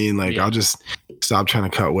know what I mean? Like, I'll just stop trying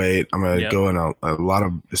to cut weight. I'm going to go in a lot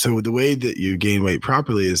of, so the way that you gain weight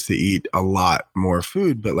properly is to eat a lot more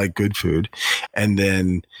food, but like good food, and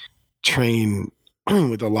then train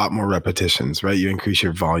with a lot more repetitions, right? You increase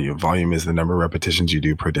your volume. Volume is the number of repetitions you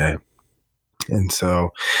do per day. And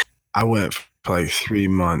so I went for like 3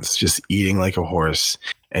 months just eating like a horse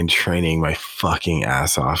and training my fucking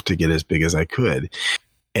ass off to get as big as I could.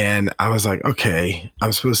 And I was like, okay,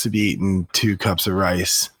 I'm supposed to be eating 2 cups of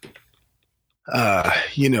rice,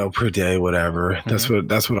 per day, whatever. Mm-hmm.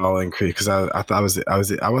 That's what I'll increase. Cause I thought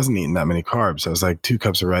I wasn't eating that many carbs. I was like 2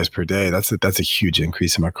 cups of rice per day. That's a huge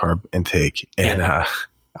increase in my carb intake. And, I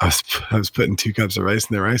was putting 2 cups of rice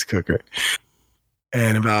in the rice cooker,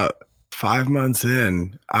 and about 5 months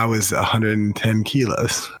in, I was 110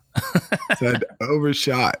 kilos. So I'd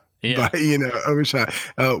overshot. Yeah. But, overshot.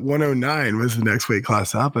 109 was the next weight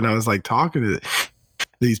class up. And I was like talking to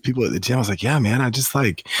these people at the gym. I was like, yeah, man, I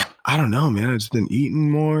don't know, man. I've just been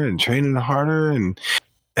eating more and training harder. And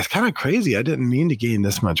it's kind of crazy. I didn't mean to gain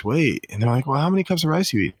this much weight. And they're like, well, how many cups of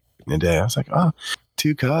rice you eat in a day? I was like,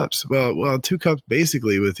 2 cups. Well, 2 cups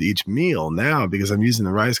basically with each meal now, because I'm using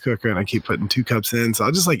the rice cooker and I keep putting 2 cups in. So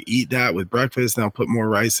I'll just like eat that with breakfast, and I'll put more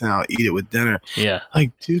rice in, I'll eat it with dinner. Yeah.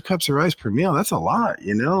 Like 2 cups of rice per meal. That's a lot,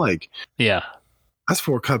 like, that's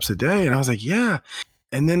 4 cups a day. And I was like, yeah.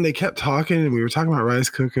 And then they kept talking, and we were talking about rice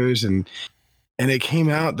cookers, and it came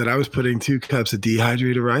out that I was putting 2 cups of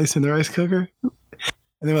dehydrated rice in the rice cooker. And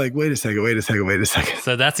they were like, wait a second.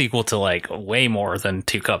 So that's equal to like way more than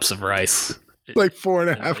 2 cups of rice. Like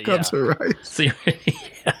 4.5 cups of rice. So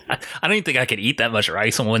I don't even think I could eat that much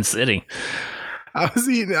rice in one sitting. I was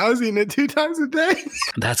eating it 2 times a day.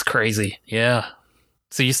 That's crazy. Yeah.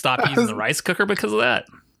 So you stopped using the rice cooker because of that?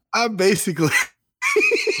 I basically.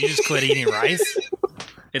 You just quit eating rice?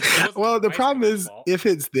 Well, the problem is if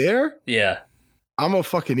it's there, I'm gonna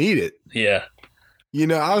fucking eat it. Yeah.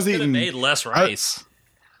 I was Could have eating. made less rice.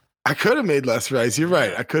 I could have made less rice. You're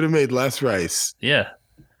right. I could have made less rice, Yeah.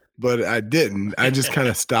 but I didn't. I just kind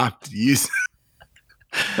of stopped using.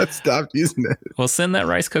 I stopped using it. Well, send that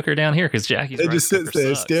rice cooker down here because Jackie's It rice just sits cooker there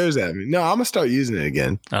and sucks. stares at me. No, I'm gonna start using it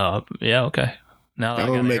again. Oh, yeah, okay. Now that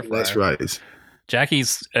I'm I gonna got an make air less fryer. rice.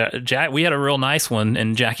 Jackie's we had a real nice one,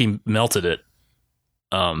 and Jackie melted it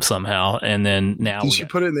somehow, and then now Did you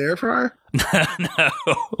put it in the air fryer?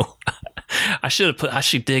 no. I should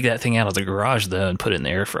dig that thing out of the garage though and put it in the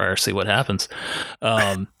air fryer, see what happens.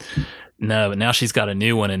 No, but now she's got a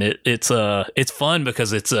new one, and it's fun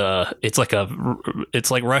because it's like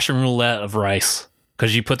Russian roulette of rice,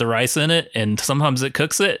 because you put the rice in it and sometimes it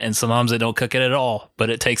cooks it and sometimes it don't cook it at all, but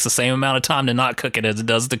it takes the same amount of time to not cook it as it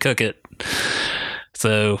does to cook it.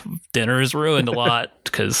 So dinner is ruined a lot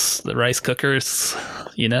because the rice cooker is,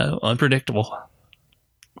 unpredictable.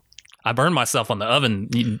 I burned myself on the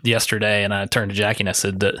oven yesterday, and I turned to Jackie and I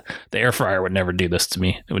said that the air fryer would never do this to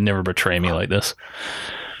me. It would never betray me like this.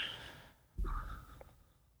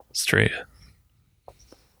 It's true.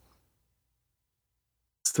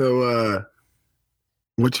 So,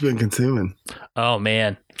 what you been consuming? Oh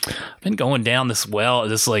man, I've been going down this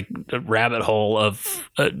like rabbit hole of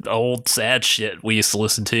old sad shit we used to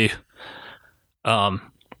listen to.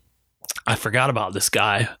 I forgot about this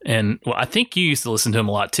guy, and I think you used to listen to him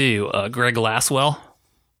a lot too. Greg Laswell.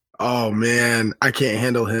 Oh man, I can't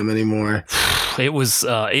handle him anymore. It was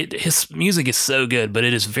his music is so good, but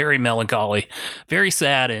it is very melancholy, very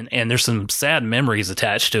sad, and there's some sad memories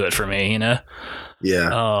attached to it for me.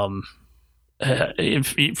 Yeah.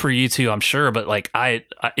 For you too, I'm sure. But like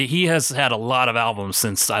he has had a lot of albums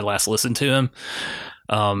since I last listened to him.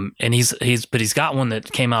 And he's got one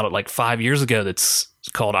that came out like 5 years ago that's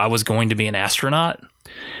called "I Was Going to Be an Astronaut."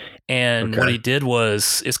 And what he did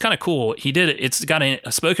was, it's kind of cool. It's got a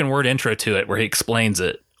spoken word intro to it where he explains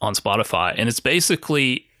it on Spotify. And it's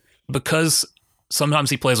basically, because sometimes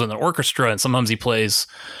he plays with an orchestra and sometimes he plays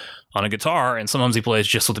on a guitar and sometimes he plays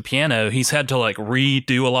just with the piano. He's had to like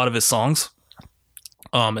redo a lot of his songs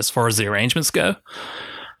as far as the arrangements go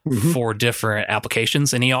for different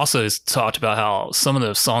applications. And he also has talked about how some of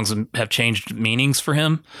the songs have changed meanings for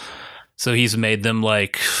him. So he's made them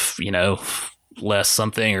like, less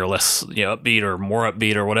something or less upbeat or more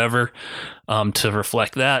upbeat or whatever to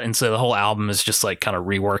reflect that. And so the whole album is just like kind of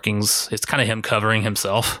reworkings. It's kind of him covering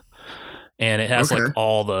himself, and it has like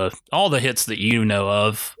all the hits that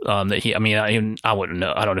of that he, I wouldn't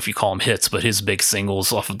know, I don't know if you call them hits, but his big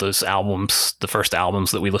singles off of those albums, the first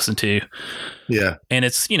albums that we listened to. Yeah. And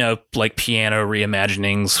it's like piano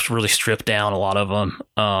reimaginings, really stripped down, a lot of them.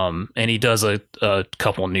 And he does a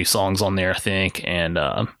couple of new songs on there, I think, and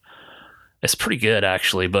it's pretty good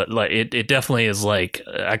actually, but like it definitely is like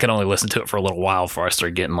I could only listen to it for a little while before I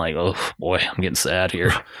start getting like, oh boy, I'm getting sad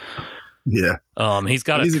here. Yeah. He's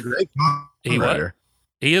a great songwriter.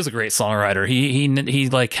 He is a great songwriter. He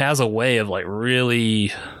like has a way of like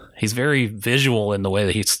really, he's very visual in the way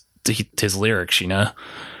that his lyrics,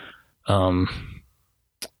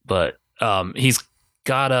 but he's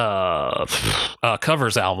got a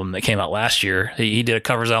covers album that came out last year. He did a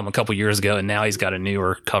covers album a couple years ago, and now he's got a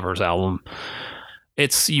newer covers album.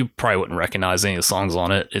 You probably wouldn't recognize any of the songs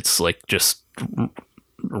on it. It's like just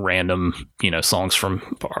random, songs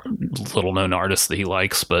from little known artists that he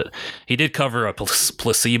likes. But he did cover a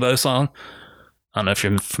Placebo song. I don't know if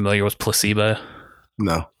you're familiar with Placebo.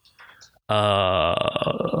 No.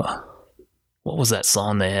 What was that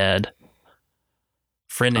song they had?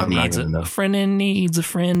 Friend in needs a friend in needs a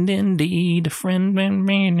friend indeed, a friend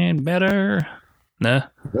and better. No,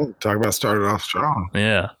 talk about started off strong.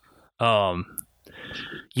 Yeah,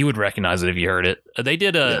 you would recognize it if you heard it. They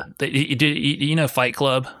did Fight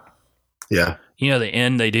Club. Yeah, the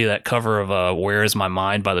end they do that cover of "Where Is My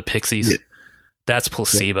Mind" by the Pixies. Yeah. That's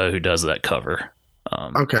Placebo who does that cover.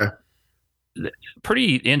 Okay,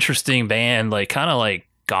 pretty interesting band, like kind of like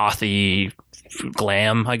gothy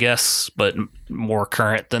glam, I guess, but more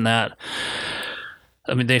current than that.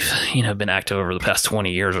 I mean, they've been active over the past 20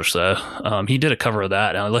 years or so. He did a cover of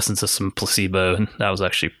that, and I listened to some Placebo, and that was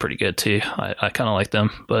actually pretty good too. I kind of like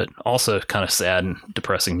them, but also kind of sad and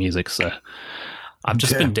depressing music. So I've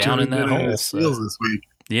just been down in that hole. This week.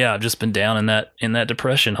 Yeah, I've just been down in that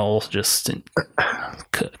depression hole, just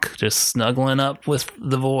snuggling up with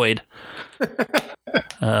the void.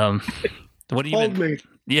 What do you been?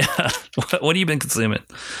 Yeah. What have you been consuming?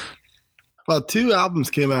 Well, 2 albums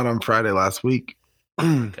came out on Friday last week.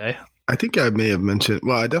 Okay. I think I may have mentioned,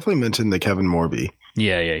 I definitely mentioned the Kevin Morby.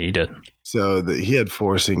 Yeah, you did. So he had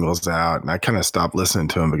 4 singles out, and I kind of stopped listening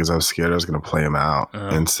to him because I was scared I was going to play him out.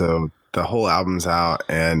 And so the whole album's out,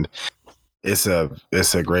 and It's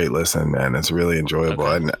a great listen, man. It's really enjoyable,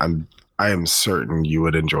 Okay. and I am certain you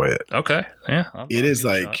would enjoy it. Okay. Yeah. It is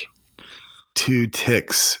like 2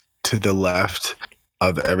 ticks to the left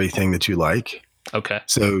of everything that you like. Okay.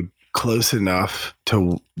 So close enough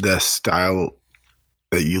to the style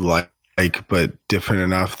that you like, but different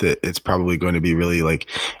enough that it's probably going to be really like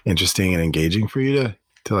interesting and engaging for you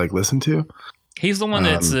to like listen to. He's the one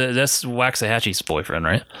that's Waxahachie's boyfriend,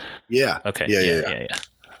 right? Yeah. Okay. Yeah.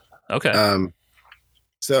 Okay.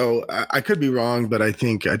 So I could be wrong, but I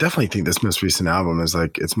definitely think this most recent album is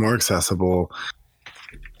like, it's more accessible.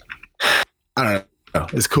 I don't know.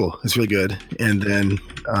 It's cool. It's really good. And then,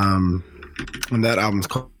 and that album's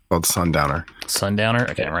called Sundowner. Sundowner.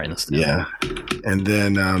 Okay, I'm writing this down. Yeah. And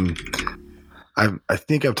then, I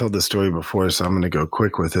think I've told this story before, so I'm going to go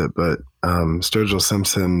quick with it. But Sturgill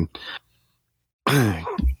Simpson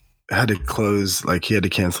had to close, like he had to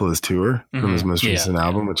cancel his tour from his most recent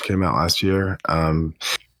album, which came out last year. And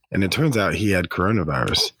it turns out he had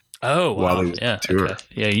coronavirus. Oh, wow. While he was on tour. Okay.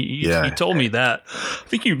 Yeah, you told me that. I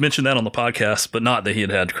think you mentioned that on the podcast, but not that he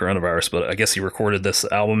had coronavirus. But I guess he recorded this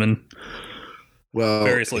album in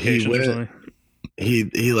various locations or something.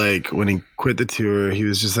 He like when he quit the tour, he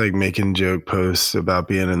was just like making joke posts about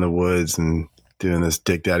being in the woods and doing this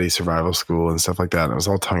Dick Daddy survival school and stuff like that. And it was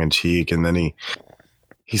all tongue in cheek. And then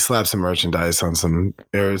he slapped some merchandise on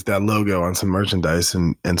that logo on some merchandise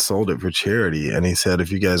and sold it for charity. And he said,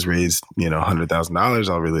 if you guys raise,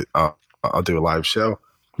 $100,000, I'll do a live show.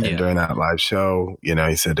 And during that live show,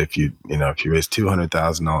 he said, if you raise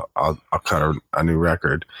 200,000, I'll cut a new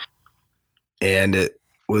record. And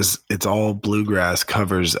it's all bluegrass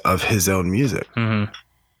covers of his own music. Mm-hmm.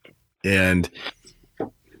 And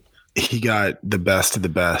he got the best of the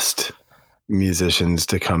best musicians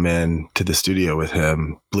to come in to the studio with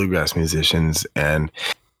him, bluegrass musicians, and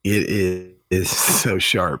it is so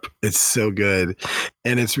sharp. It's so good,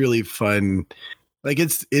 and it's really fun. Like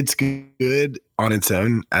it's good on its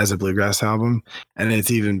own as a bluegrass album, and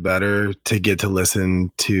it's even better to get to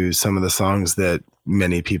listen to some of the songs that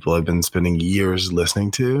many people have been spending years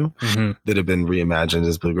listening to that have been reimagined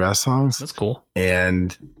as bluegrass songs. That's cool.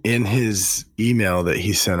 And in his email that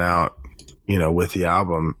he sent out, with the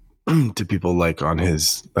album to people like on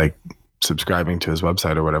his like subscribing to his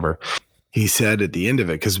website or whatever, he said at the end of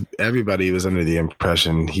it, because everybody was under the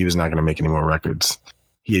impression he was not going to make any more records.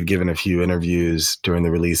 He had given a few interviews during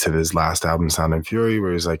the release of his last album, Sound and Fury,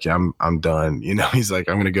 where he's like, yeah, I'm done. He's like,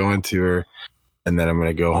 I'm going to go on tour and then I'm going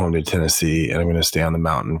to go home to Tennessee and I'm going to stay on the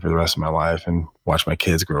mountain for the rest of my life and watch my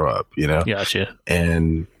kids grow up, Gotcha.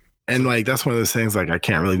 And like, that's one of those things, like, I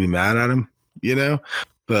can't really be mad at him,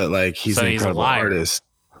 but like, he's an incredible artist.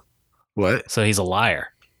 What? So he's a liar.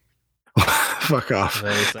 Fuck off.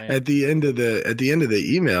 At the end of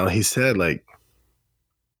the email, he said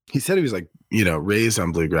he was like, raised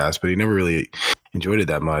on bluegrass, but he never really enjoyed it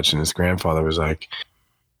that much. And his grandfather was like,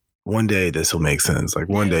 one day this will make sense. Like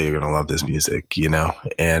one day you're going to love this music,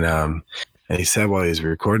 And he said while he was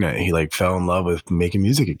recording it, he like fell in love with making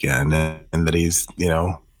music again. And that he's,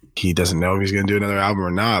 he doesn't know if he's going to do another album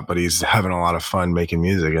or not, but he's having a lot of fun making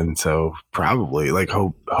music. And so probably like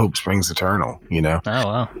hope springs eternal,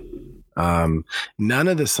 Oh, wow. None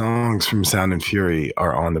of the songs from Sound and Fury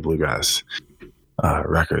are on the bluegrass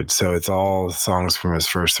record. So it's all songs from his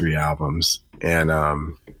first 3 albums. And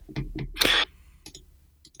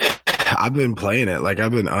I've been playing it. Like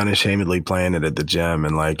I've been unashamedly playing it at the gym.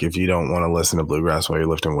 And like, if you don't want to listen to bluegrass while you're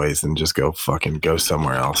lifting weights, then just go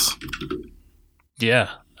somewhere else. Yeah.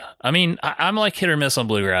 I mean, I'm like hit or miss on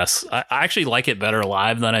bluegrass. I actually like it better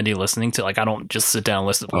live than I do listening to. Like, I don't just sit down and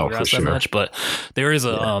listen to bluegrass that much. But there is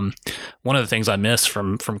one of the things I miss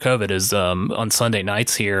from COVID is on Sunday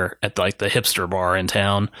nights here at like the hipster bar in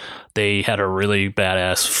town, they had a really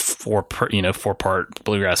badass 4-part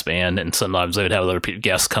bluegrass band, and sometimes they would have other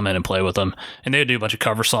guests come in and play with them, and they would do a bunch of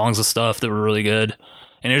cover songs and stuff that were really good.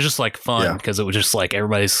 And it was just like fun because it was just like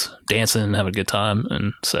everybody's dancing and having a good time.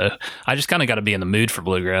 And so I just kind of got to be in the mood for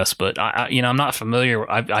bluegrass. But I'm not familiar.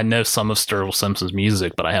 I know some of Sturgill Simpson's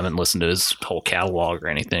music, but I haven't listened to his whole catalog or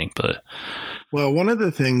anything. But one of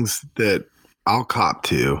the things that I'll cop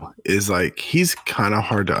to is like he's kind of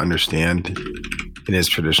hard to understand in his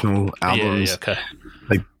traditional albums. Yeah, okay.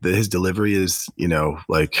 Like his delivery is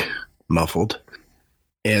like muffled,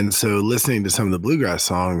 and so listening to some of the bluegrass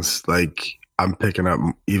songs, like, I'm picking up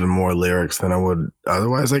even more lyrics than I would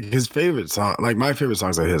otherwise. Like his favorite song, like my favorite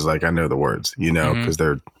songs are his, like I know the words, because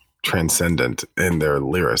they're transcendent in their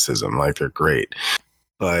lyricism. Like they're great.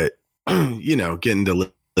 But, getting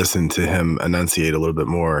to listen to him enunciate a little bit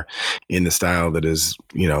more in the style that is,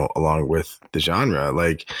 along with the genre,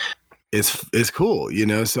 like it's cool, you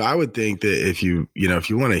know. So I would think that if you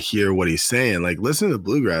want to hear what he's saying, like listen to the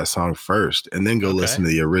bluegrass song first and then go listen to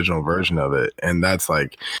the original version of it. And that's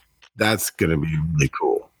gonna be really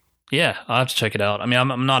cool. Yeah, I'll have to check it out. I mean,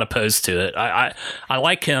 I'm not opposed to it. I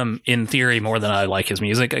like him in theory more than I like his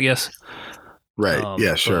music, I guess. Right.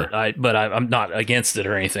 Yeah, sure. But I'm not against it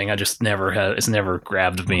or anything. I just it's never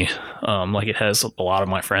grabbed me like it has a lot of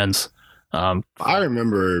my friends. I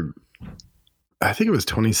remember, I think it was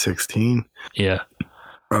 2016. Yeah.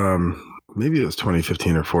 Maybe it was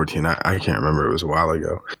 2015 or 14. I can't remember. It was a while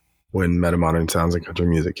ago when Metamodern Sounds and Country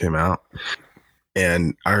Music came out.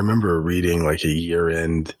 And I remember reading like a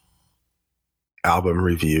year-end album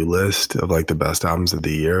review list of like the best albums of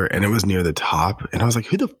the year, and it was near the top. And I was like,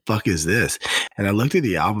 who the fuck is this? And I looked at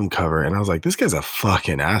the album cover and I was like, this guy's a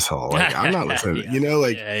fucking asshole. Like, I'm not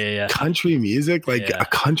listening, country music, like a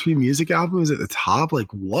country music album is at the top.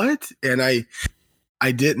 Like, what? And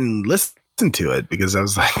I didn't listen to it because I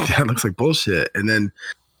was like, that looks like bullshit. And then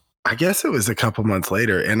I guess it was a couple months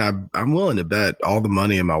later, and I'm willing to bet all the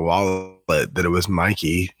money in my wallet that it was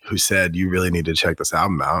Mikey who said, you really need to check this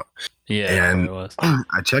album out. Yeah, and it was.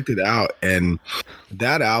 I checked it out, and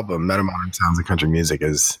that album, Metamodern Sounds and Country Music,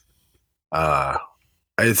 is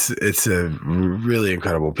it's a really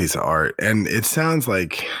incredible piece of art. And it sounds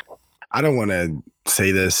like, I don't want to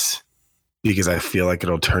say this because I feel like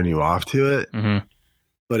it'll turn you off to it,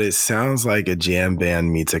 but it sounds like a jam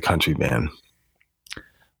band meets a country band.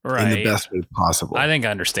 Right. In the best way possible. I think I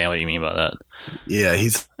understand what you mean by that. Yeah,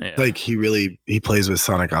 like he plays with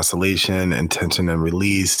sonic oscillation and tension and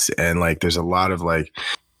release, and like there's a lot of like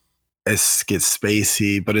it gets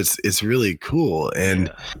spacey, but it's really cool.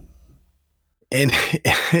 And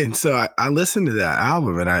so I listened to that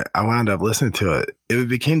album, and I wound up listening to it. It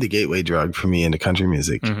became the gateway drug for me into country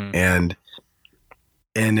music.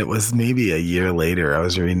 And it was maybe a year later, I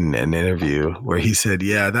was reading an interview where he said,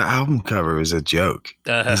 yeah, that album cover was a joke.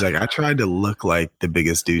 He's like, I tried to look like the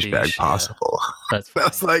biggest douchebag possible. That's I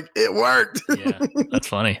was like, it worked. Yeah, that's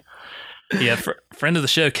funny. Yeah, friend of the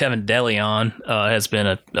show, Kevin DeLeon, has been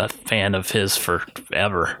a fan of his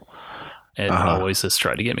forever. And always has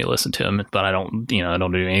tried to get me to listen to him, but I don't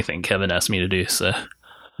do anything Kevin asked me to do. So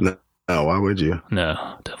no, why would you?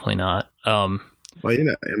 No, definitely not. Well, you're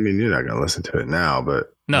not going to listen to it now,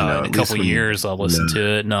 but no, in a couple of years I'll listen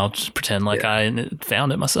to it, and I'll just pretend like I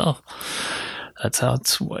found it myself. That's how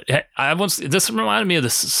it's. This reminded me of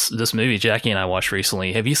this movie Jackie and I watched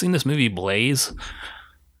recently. Have you seen this movie Blaze?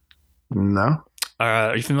 No.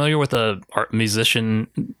 Are you familiar with a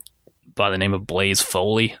musician by the name of Blaze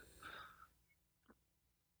Foley?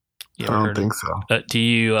 I don't think so. Do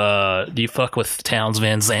you fuck with Townes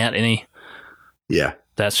Van Zandt any? Yeah,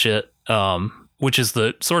 that shit. Which is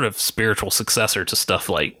the sort of spiritual successor to stuff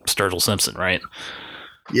like Sturgill Simpson, right?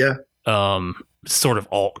 Yeah. Sort of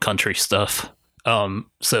alt country stuff.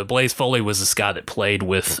 So Blaze Foley was this guy that played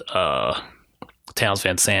with Townes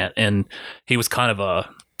Van Zandt, and he was kind of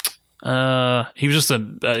he was just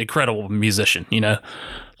an incredible musician,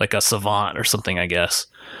 like a savant or something, I guess.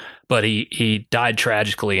 But he died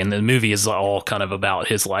tragically, and the movie is all kind of about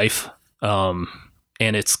his life. And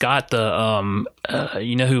it's got the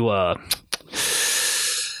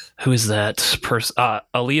who is that person?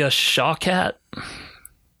 Aaliyah Shawkat.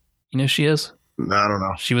 You know who she is? No, I don't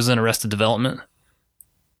know. She was in Arrested Development.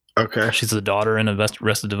 Okay. She's the daughter in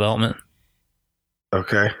Arrested Development.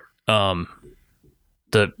 Okay. The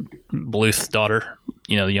Bluth daughter,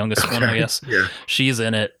 the youngest one, I guess. Yeah. She's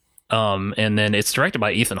in it. And then it's directed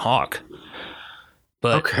by Ethan Hawke.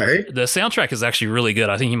 But the soundtrack is actually really good.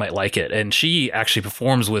 I think you might like it. And she actually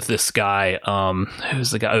performs with this guy. Who's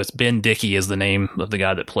the guy? It's Ben Dickey is the name of the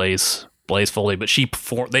guy that plays Blaze Foley. But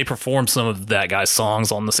they perform some of that guy's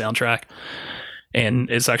songs on the soundtrack, and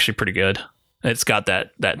it's actually pretty good. It's got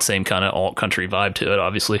that same kind of alt country vibe to it,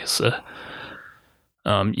 obviously. So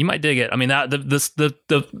you might dig it. I mean,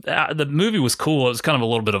 the movie was cool. It was kind of a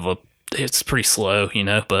little bit of it's pretty slow,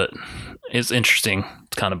 but it's interesting.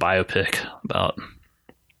 It's kind of biopic about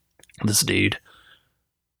this dude.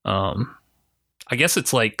 I guess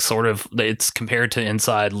it's like sort of it's compared to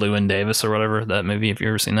Inside Llewyn Davis or whatever, that movie. Have you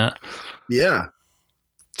ever seen that? Yeah,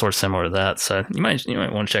 sort of similar to that. So you might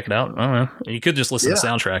want to check it out. I don't know. You could just listen to the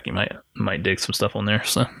soundtrack. You might dig some stuff on there.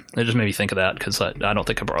 So it just made me think of that because I don't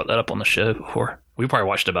think I brought that up on the show before. We probably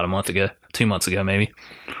watched it about a month ago, 2 months ago, maybe.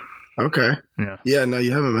 Okay. Yeah. No,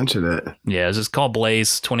 you haven't mentioned it. Yeah, it's just called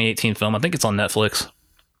Blaze, 2018 film. I think it's on Netflix.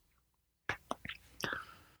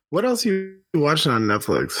 What else are you watching on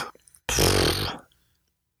Netflix?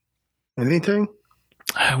 Anything?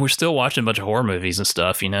 We're still watching a bunch of horror movies and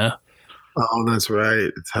stuff, Oh, that's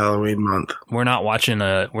right. It's Halloween month. We're not watching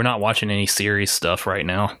any series stuff right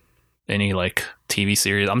now. Any like TV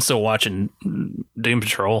series. I'm still watching Doom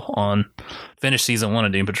Patrol finished season 1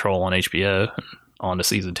 of Doom Patrol on HBO, on to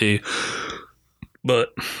season 2. But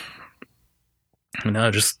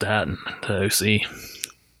just that and the OC.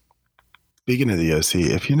 Speaking of the OC,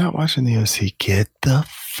 if you're not watching the OC, get the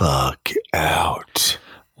fuck out.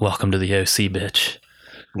 Welcome to the OC, bitch.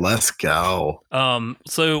 Let's go.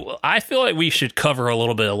 So I feel like we should cover a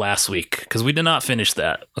little bit of last week because we did not finish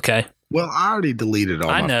that. Okay. Well, I already deleted all.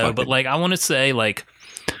 I know, but like I want to say, like,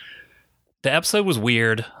 the episode was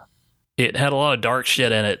weird. It had a lot of dark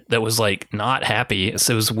shit in it that was like not happy.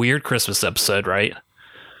 So it was a weird Christmas episode, right?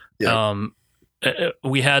 Yeah.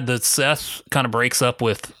 We had the Seth kind of breaks up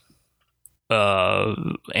with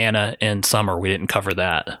Anna and Summer. We didn't cover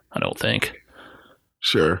that, I don't think.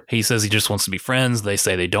 Sure. He says he just wants to be friends. They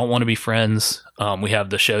say they don't want to be friends. We have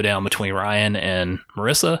the showdown between Ryan and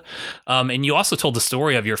Marissa. And you also told the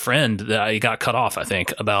story of your friend that got cut off, I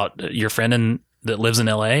think, about your friend that lives in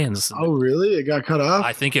LA. And oh, really? It got cut off?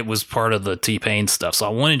 I think it was part of the T-Pain stuff. So I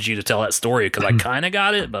wanted you to tell that story because I kind of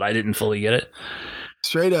got it, but I didn't fully get it.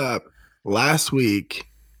 Straight up, last week.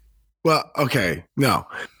 Well, okay. No.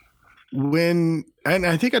 And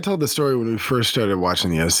I think I told the story when we first started watching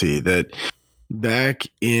the OC that back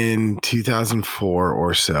in 2004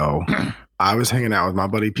 or so, I was hanging out with my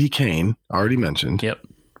buddy P. Kane, already mentioned. Yep.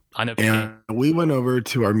 I know. And we went over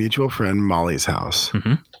to our mutual friend Molly's house.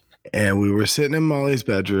 Mm-hmm. And we were sitting in Molly's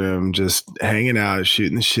bedroom, just hanging out,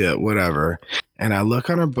 shooting the shit, whatever. And I look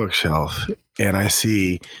on her bookshelf and I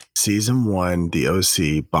see season 1, the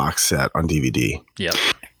OC box set on DVD. Yep.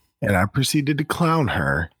 And I proceeded to clown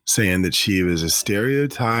her, saying that she was a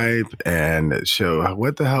stereotype and show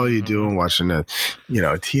what the hell are you doing watching a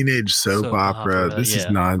teenage soap opera? This is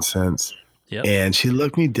nonsense. Yep. And she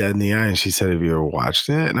looked me dead in the eye and she said, "Have you ever watched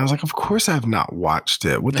it?" And I was like, "Of course I have not watched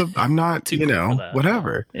it. I'm not,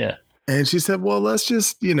 whatever." Yeah. And she said, "Well, let's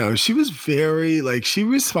just, she was very she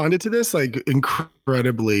responded to this like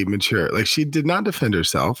incredibly mature. Like she did not defend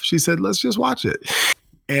herself. She said, "Let's just watch it."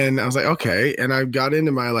 And I was like, okay. And I got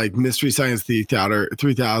into my Mystery Science Theater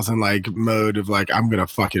 3000 mode of I'm going to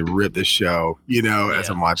fucking rip this show, as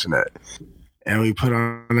I'm watching it. And we put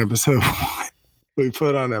on episode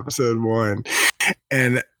 1.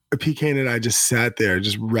 And PK and I just sat there,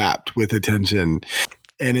 just rapt with attention.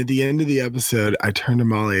 And at the end of the episode, I turned to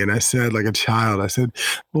Molly and I said, like a child, I said,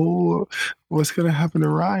 "Oh, what's going to happen to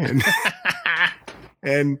Ryan?"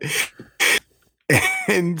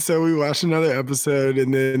 And so we watched another episode,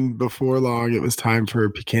 and then before long, it was time for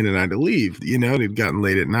Pecan and I to leave. It had gotten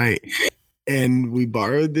late at night. And we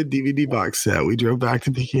borrowed the DVD box set. We drove back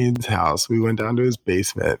to Pecan's house. We went down to his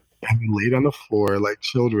basement, and we laid on the floor like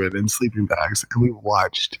children in sleeping bags, and we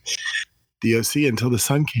watched the OC until the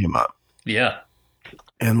sun came up. Yeah.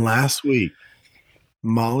 And last week,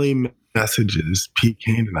 Molly messages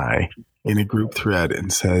Pecan and I in a group thread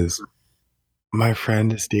and says, "My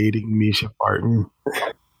friend is dating Misha Barton."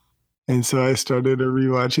 And so I started a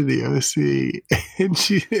rewatch of the OC.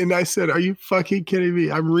 And I said, "Are you fucking kidding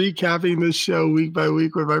me? I'm recapping this show week by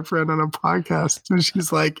week with my friend on a podcast." And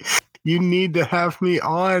she's like, "You need to have me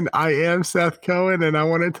on. I am Seth Cohen and I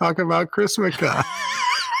want to talk about Chrismica."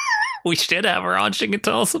 We should have her on. She can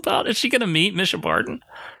tell us about it. Is she going to meet Misha Barton?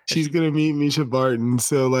 She's going to meet Misha Barton.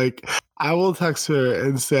 So I will text her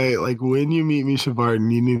and say, when you meet Misha Barton,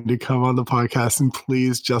 you need to come on the podcast and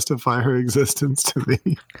please justify her existence to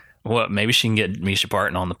me. What? Maybe she can get Misha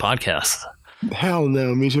Barton on the podcast. Hell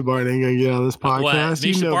no. Misha Barton ain't going to get on this podcast. What?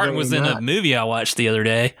 Misha Barton was in a movie I watched the other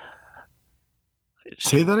day.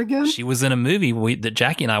 Say that again? She was in a movie that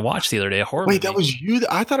Jackie and I watched the other day, a horror movie. That was you?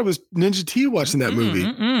 I thought it was Ninja T watching that movie.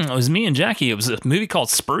 It was me and Jackie. It was a movie called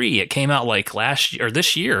Spree. It came out last year or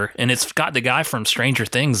this year, and it's got the guy from Stranger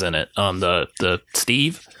Things in it. The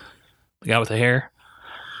Steve, the guy with the hair.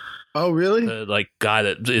 Oh, really? The guy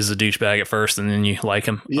that is a douchebag at first, and then you like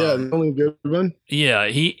him. Yeah, the only good one. Yeah,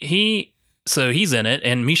 so he's in it,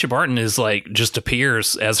 and Misha Barton is just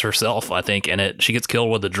appears as herself, I think, in it. She gets killed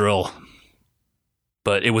with a drill.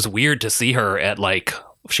 But it was weird to see her at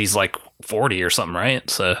she's 40 or something, right?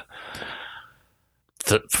 So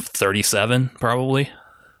 37 probably.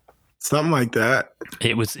 Something like that.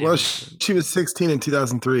 She was 16 in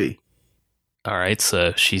 2003. All right,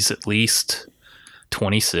 so she's at least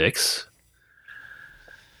 26.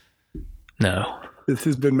 No. This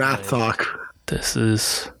has been math talk.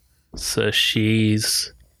 So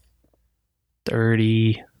she's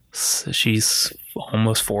 30. So she's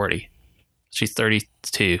almost 40. She's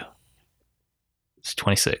 32. She's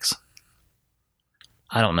 26.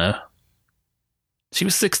 I don't know. She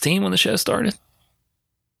was 16 when the show started?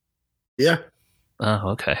 Yeah.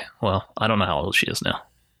 Oh, okay. Well, I don't know how old she is now.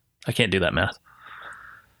 I can't do that math.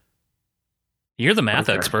 You're the math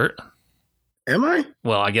expert. Am I?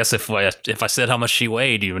 Well, I guess if I said how much she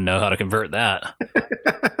weighed, you would know how to convert that.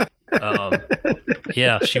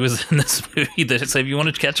 Yeah, she was in this movie. So if you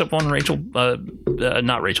want to catch up on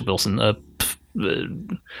not Rachel Bilson,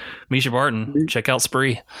 Misha Barton, check out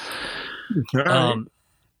Spree. Right.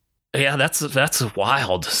 Yeah, that's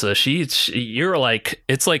wild. So you're like,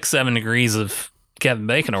 it's like 7 degrees of Kevin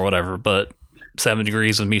Bacon or whatever, but 7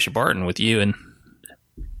 degrees of Misha Barton with you. And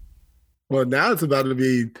Well, now it's about to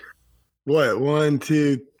be what, 1,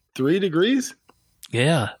 2, 3 degrees?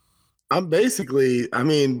 yeah. Basically,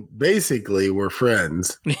 we're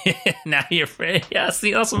friends. Now you're afraid. Yeah,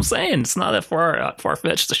 see, that's what I'm saying. It's not that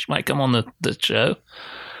far-fetched that she might come on the show.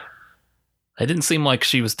 It didn't seem like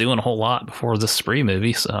she was doing a whole lot before this Spree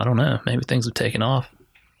movie, so I don't know. Maybe things have taken off.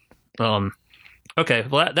 Okay,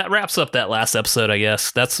 well, that wraps up that last episode, I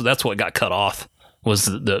guess. That's what got cut off, was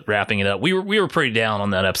the wrapping it up. We were pretty down on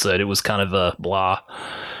that episode. It was kind of a blah,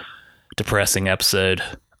 depressing episode.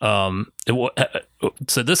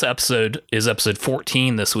 So this episode is episode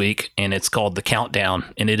 14 this week, and it's called The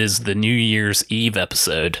Countdown, and it is the New Year's Eve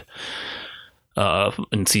episode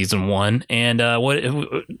in season 1. And what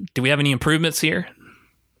do we have any improvements here?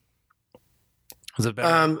 Was it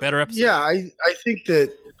better episode? Yeah, I think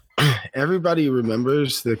that everybody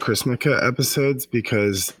remembers the Chrismica episodes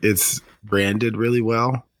because it's branded really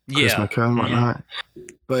well. Yeah. Chrismica and whatnot.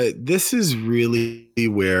 But this is really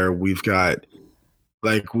where we've got,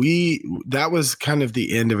 like, that was kind of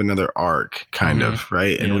the end of another arc, kind of,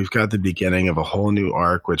 right? And we've got the beginning of a whole new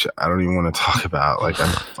arc, which I don't even want to talk about. Like,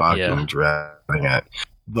 I'm fucking dreading it.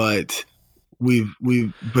 But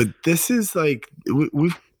but this is like,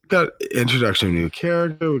 we've got introduction of new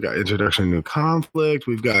character, we've got introduction of new conflict,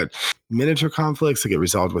 we've got miniature conflicts that get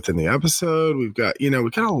resolved within the episode. We've got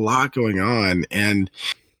a lot going on, and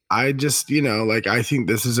I just, I think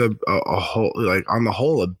this is a whole, like, on the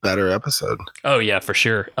whole, a better episode. Oh yeah, for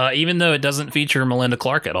sure. Even though it doesn't feature Melinda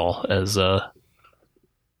Clarke at all as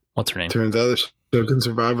what's her name? Turns out the show can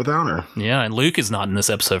survive without her. Yeah, and Luke is not in this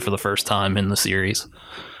episode for the first time in the series.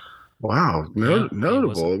 Wow,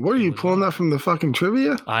 notable. What are you pulling that from the fucking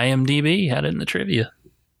trivia? IMDb had it in the trivia.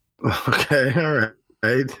 Okay, all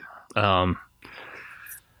right.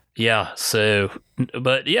 Yeah. So,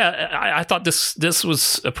 but yeah, I thought this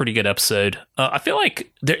was a pretty good episode. I feel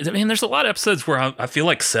like there's a lot of episodes where I feel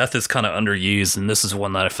like Seth is kind of underused, and this is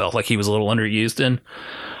one that I felt like he was a little underused in.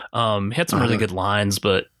 He had some really good lines,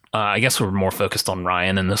 but I guess we're more focused on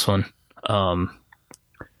Ryan in this one.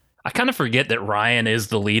 I kind of forget that Ryan is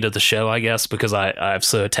the lead of the show, I guess, because I'm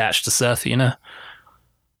so attached to Seth,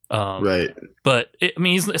 Right. But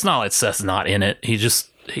it's not like Seth's not in it. He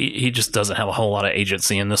just doesn't have a whole lot of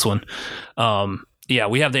agency in this one. Yeah,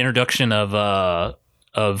 we have the introduction of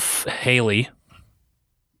Haley.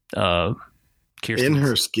 Kirsten, in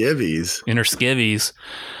her skivvies.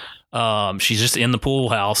 She's just in the pool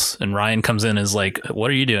house, and Ryan comes in and is like, "What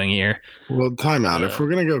are you doing here?" Well, time out. If we're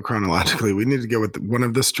gonna go chronologically, we need to go with one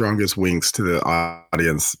of the strongest winks to the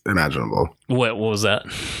audience imaginable. What was that?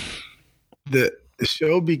 The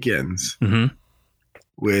show begins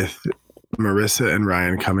with Marissa and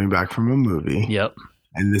Ryan coming back from a movie. Yep.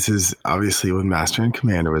 And this is obviously when Master and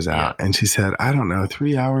Commander was out. Yeah. And she said, I don't know,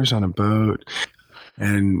 3 hours on a boat.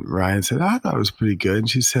 And Ryan said, I thought it was pretty good. And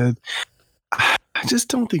she said, I just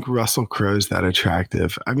don't think Russell Crowe's that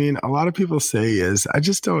attractive. I mean, a lot of people say he is. I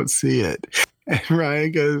just don't see it. And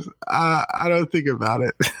Ryan goes, I don't think about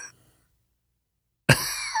it.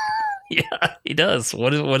 Yeah, he does.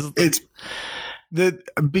 What is it's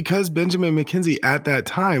because Benjamin McKenzie at that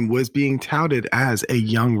time was being touted as a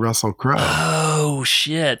young Russell Crowe. Oh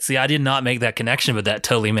shit! See, I did not make that connection, but that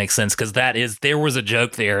totally makes sense because there was a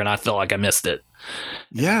joke there, and I felt like I missed it.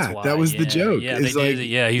 Yeah, that was the joke. Yeah, it's like,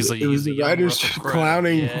 yeah, he was like, it was the writers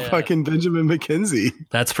clowning fucking Benjamin McKenzie.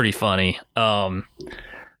 That's pretty funny.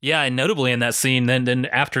 Yeah, and notably in that scene, then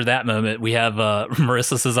after that moment, we have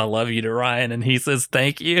Marissa says, "I love you" to Ryan, and he says,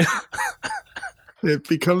 "Thank you." It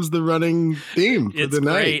becomes the running theme for the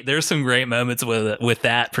night. Great. There's some great moments with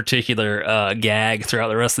that particular gag throughout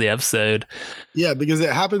the rest of the episode. Yeah, because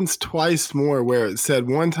it happens twice more where it said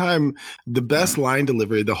one time the best line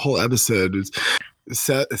delivery the whole episode was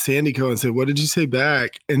Sandy Cohen said, "What did you say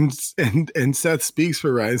back?" And Seth speaks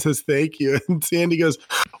for Ryan, says, "Thank you." And Sandy goes,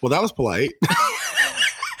 "Well, that was polite."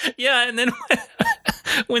 Yeah, and then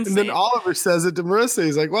then Oliver says it to Marissa.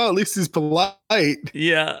 He's like, "Well, at least he's polite."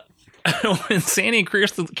 Yeah. When Sandy and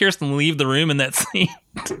Kirsten leave the room in that scene,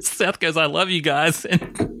 Seth goes, "I love you guys,"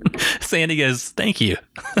 and Sandy goes, "Thank you."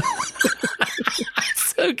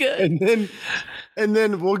 So good. And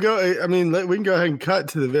then we'll go. I mean, we can go ahead and cut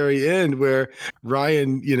to the very end where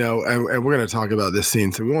Ryan, and we're going to talk about this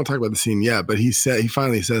scene. So we won't talk about the scene yet. But he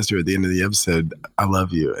finally says to her at the end of the episode, "I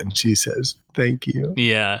love you," and she says, "Thank you."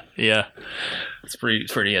 Yeah. It's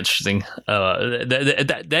pretty interesting.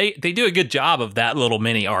 They do a good job of that little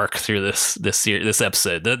mini arc through this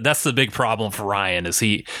episode. That's the big problem for Ryan is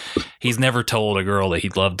he's never told a girl that he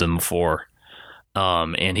loved him before,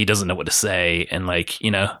 and he doesn't know what to say, and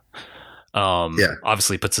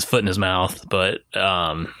obviously puts his foot in his mouth, but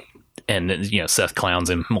and then Seth clowns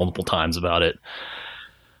him multiple times about it.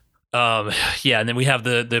 And then we have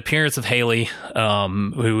the appearance of Haley,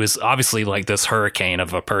 who is obviously like this hurricane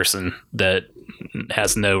of a person that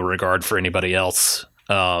has no regard for anybody else.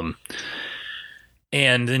 And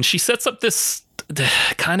then she sets up this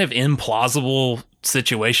kind of implausible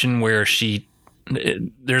situation where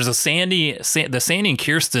there's the Sandy and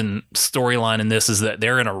Kirsten storyline in this is that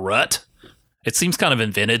they're in a rut. It seems kind of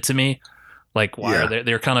invented to me. Like, why are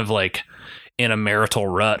they're kind of like in a marital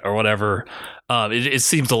rut or whatever. It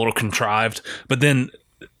seems a little contrived, but then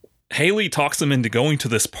Haley talks them into going to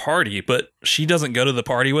this party, but she doesn't go to the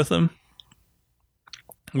party with them,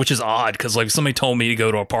 which is odd because like if somebody told me to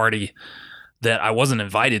go to a party that I wasn't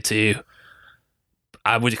invited to,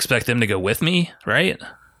 I would expect them to go with me, right?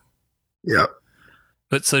 Yeah.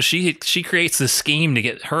 But so she creates this scheme to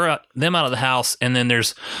get them out of the house, and then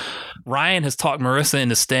Ryan has talked Marissa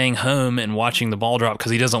into staying home and watching the ball drop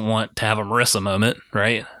because he doesn't want to have a Marissa moment,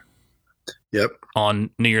 right? Yep. On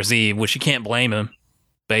New Year's Eve, which you can't blame him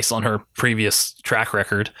based on her previous track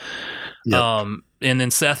record. Yep. And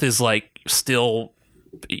then Seth is like still,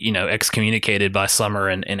 excommunicated by Summer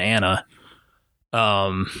and Anna.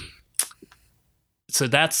 So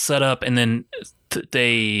that's set up, and then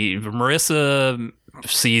Marissa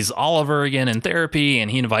sees Oliver again in therapy,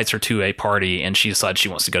 and he invites her to a party, and she decides she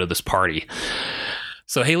wants to go to this party.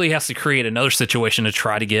 So Haley has to create another situation to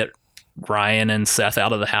try to get Ryan and Seth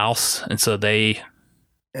out of the house, and so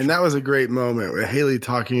and that was a great moment with Haley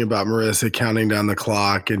talking about Marissa counting down the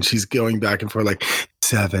clock, and she's going back and forth like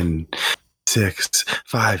 7, 6,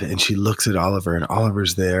 5, and she looks at Oliver, and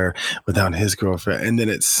Oliver's there without his girlfriend, and then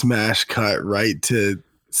it's smash cut right to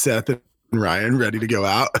Seth and Ryan ready to go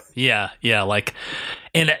out. Yeah, like,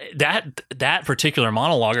 and that particular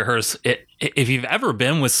monologue of hers, if you've ever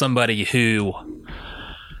been with somebody who,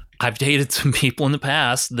 I've dated some people in the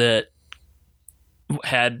past that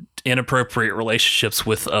had inappropriate relationships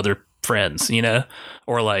with other friends,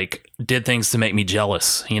 or like did things to make me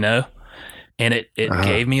jealous, and it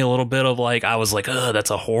gave me a little bit of like, I was like, oh,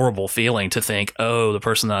 that's a horrible feeling to think, oh, the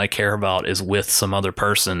person that I care about is with some other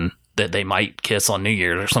person that they might kiss on New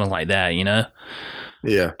Year's or something like that,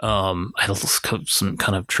 Yeah. I had some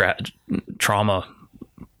kind of trauma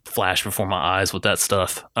flash before my eyes with that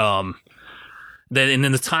stuff. And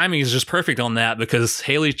then the timing is just perfect on that because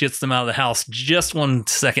Haley gets them out of the house just 1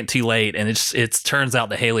 second too late, and it turns out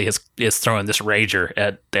that Haley is throwing this rager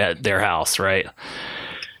at their house, right?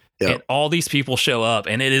 Yep. And all these people show up,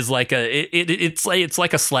 and it is like it's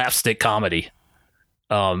like a slapstick comedy.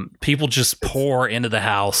 People just pour into the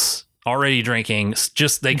house already drinking.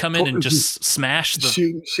 They come in and just smash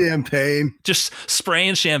shooting champagne, just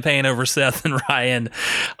spraying champagne over Seth and Ryan.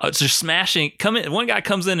 Just smashing. One guy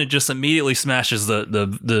comes in and just immediately smashes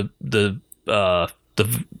the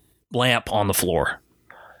lamp on the floor.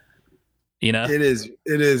 It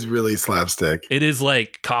is really slapstick. It is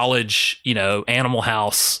like college, Animal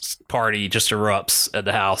House party just erupts at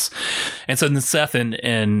the house. And so then Seth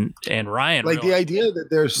and Ryan, like the idea that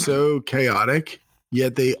they're so chaotic,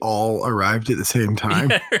 yet they all arrived at the same time.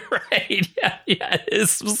 Yeah, right. Yeah.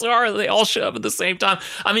 It's bizarre. They all show up at the same time.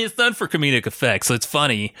 I mean, it's done for comedic effect, so it's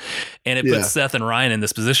funny. And it puts Seth and Ryan in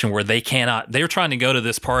this position where they're trying to go to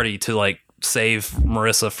this party to like save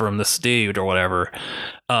Marissa from this dude or whatever.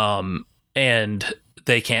 And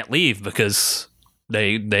they can't leave because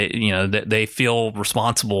they feel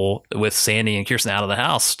responsible with Sandy and Kirsten out of the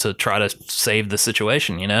house to try to save the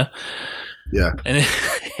situation, Yeah. And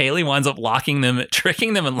Haley winds up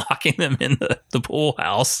tricking them and locking them in the pool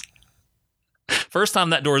house. First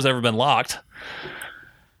time that door's ever been locked.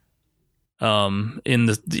 In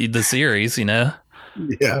the series, Yeah.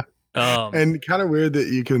 And kind of weird that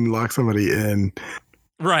you can lock somebody in.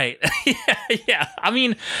 Right. Yeah. I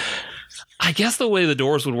mean, I guess the way the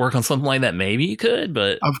doors would work on something like that, maybe you could,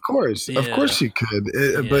 but of course you could.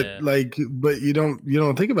 But you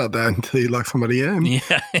don't think about that until you lock somebody in.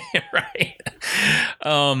 Yeah, right.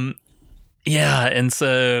 Yeah, and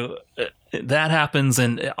so that happens,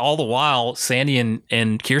 and all the while, Sandy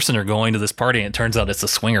and Kirsten are going to this party, and it turns out it's a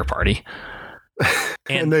swinger party.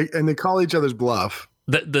 And they call each other's bluff.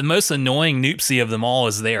 The most annoying noopsie of them all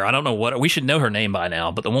is there. I don't know what we should know her name by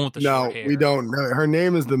now, but the one with the short hair. We don't know. Her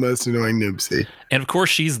name is the most annoying noopsie. And of course,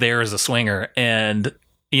 she's there as a swinger, and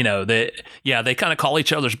they kind of call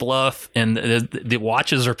each other's bluff, and the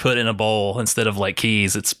watches are put in a bowl instead of like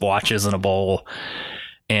keys. It's watches in a bowl,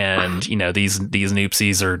 and these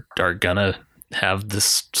noopsies are gonna have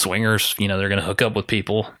this swingers. They're gonna hook up with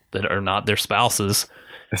people that are not their spouses.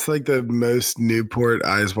 It's like the most Newport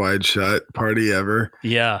Eyes Wide Shut party ever.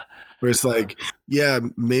 Yeah. Where it's like, yeah,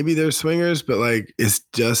 maybe they're swingers, but like it's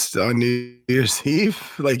just on New Year's Eve.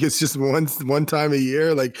 Like it's just one time a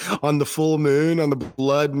year, like on the full moon, on the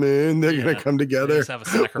blood moon, they're gonna come together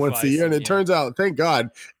once a year. And it turns out, thank God,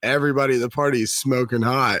 everybody at the party is smoking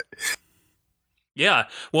hot. Yeah.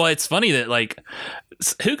 Well, it's funny that like,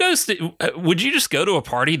 who goes to, would you just go to a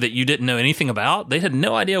party that you didn't know anything about? They had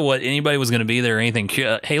no idea what anybody was going to be there or anything.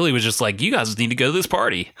 Haley was just like, you guys need to go to this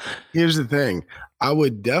party. Here's the thing. I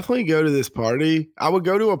would definitely go to this party. I would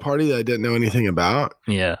go to a party that I didn't know anything about.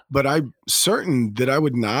 Yeah. But I'm certain that I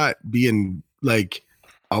would not be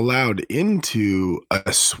allowed into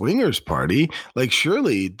a swingers party. Like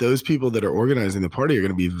surely those people that are organizing the party are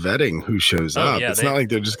going to be vetting who shows up. Yeah, it's not like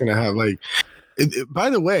they're just going to have like, by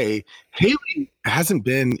the way, Haley hasn't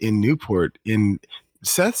been in Newport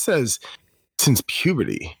Seth says since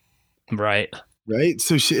puberty. Right.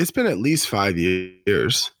 So it's been at least 5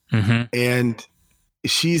 years. Mm-hmm. And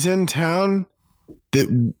she's in town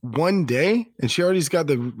that one day and she already's got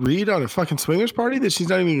the read on a fucking swingers party that she's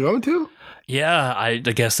not even going to. Yeah. I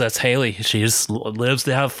guess that's Haley. She just lives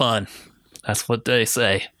to have fun. That's what they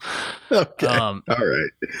say. Okay. All right.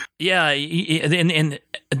 Yeah, and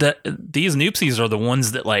these noopsies are the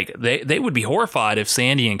ones that like they would be horrified if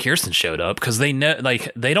Sandy and Kirsten showed up because they know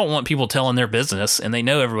like they don't want people telling their business and they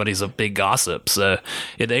know everybody's a big gossip. So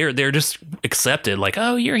they're just accepted like,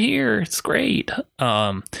 oh, you're here, it's great.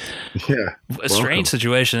 Yeah, a strange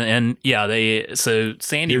situation, and so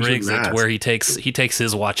Sandy rigs it where he takes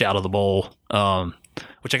his watch out of the bowl.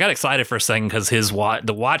 Which I got excited for a second because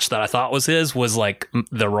the watch that I thought was his was like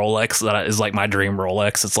the Rolex that is like my dream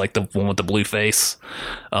Rolex. It's like the one with the blue face.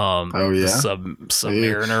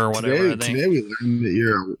 Submariner or whatever. Today we learned that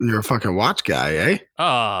you're a fucking watch guy, eh?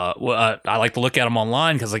 Well, I like to look at them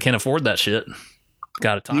online because I can't afford that shit.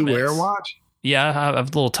 Got a Timex. You wear a watch? Yeah, I have a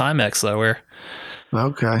little Timex that I wear.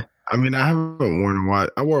 Okay. I mean, I haven't worn a watch.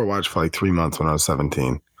 I wore a watch for like 3 months when I was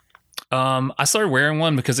 17. I started wearing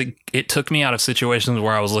one because it took me out of situations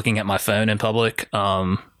where I was looking at my phone in public.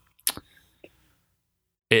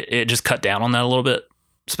 It just cut down on that a little bit,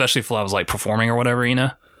 especially if I was like performing or whatever,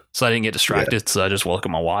 so I didn't get distracted. Yeah. So I just look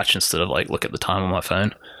at my watch instead of like look at the time on my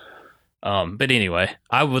phone. But anyway,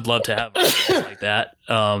 I would love to have something like that.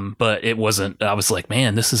 But it wasn't, I was like,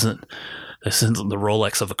 man, this isn't the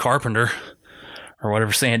Rolex of a carpenter or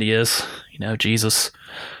whatever Sandy is, Jesus.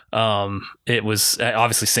 It was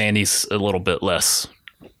obviously Sandy's a little bit less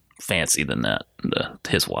fancy than that,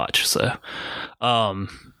 his watch. So, so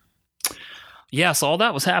all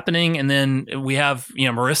that was happening. And then we have,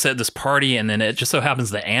 Marissa at this party, and then it just so happens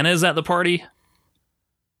that Anna is at the party.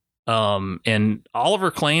 And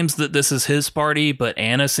Oliver claims that this is his party, but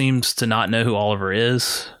Anna seems to not know who Oliver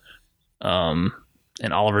is.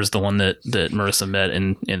 And Oliver's the one that Marissa met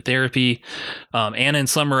in therapy. Anna and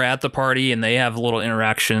Summer are at the party, and they have a little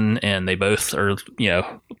interaction, and they both are,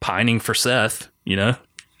 pining for Seth,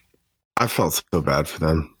 I felt so bad for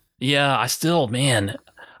them. Yeah, I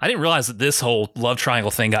didn't realize that this whole love triangle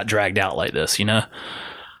thing got dragged out like this, Yeah.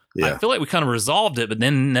 I feel like we kind of resolved it, but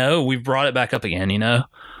then no, we brought it back up again,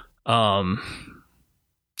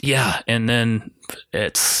 Yeah, and then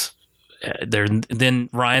then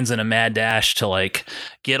Ryan's in a mad dash to like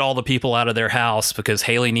get all the people out of their house because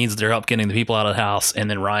Haley needs their help getting the people out of the house, and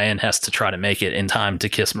then Ryan has to try to make it in time to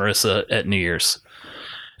kiss Marissa at New Year's.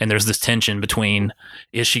 And there's this tension between,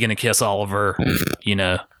 is she going to kiss Oliver?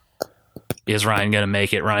 Is Ryan going to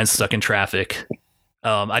make it? Ryan's stuck in traffic.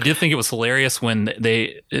 I did think it was hilarious when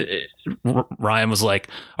Ryan was like,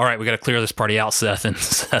 all right, we got to clear this party out, Seth. And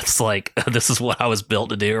Seth's like, this is what I was built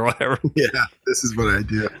to do or whatever. Yeah, this is what I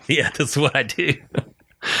do. Yeah, this is what I do.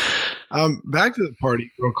 Back to the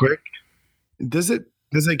party real quick. Does it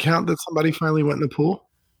count that somebody finally went in the pool?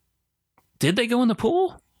 Did they go in the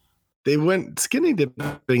pool? They went skinny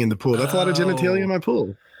dipping in the pool. That's a lot of genitalia in my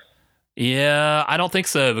pool. Yeah, I don't think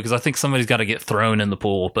so because I think somebody's got to get thrown in the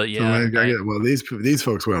pool. But yeah, well, these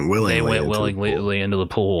folks went willingly. They went willingly into the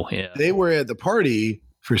pool. Yeah, they were at the party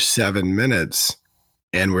for 7 minutes,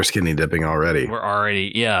 And we're skinny dipping already. We're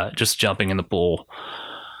already, just jumping in the pool.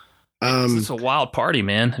 It's a wild party,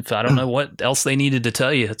 man. If I don't know what else they needed to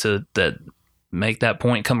tell you to that make that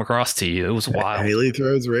point come across to you. It was wild. Haley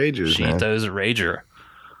throws ragers. She throws a rager.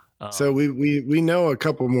 So we know a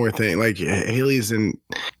couple more things. Like Haley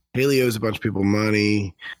owes a bunch of people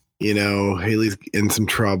money. You know, Haley's in some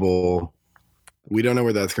trouble. We don't know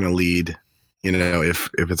where that's going to lead. You know, if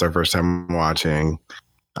it's our first time watching.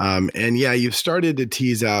 And yeah, you've started to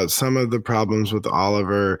tease out some of the problems with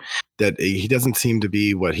Oliver, that he doesn't seem to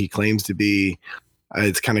be what he claims to be.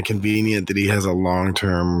 It's kind of convenient that he has a long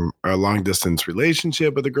distance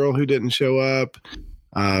relationship with a girl who didn't show up.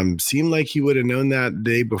 Seemed like he would have known that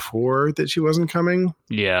day before that she wasn't coming.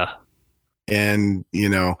 Yeah. And, you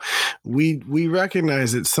know, we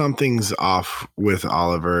recognize that something's off with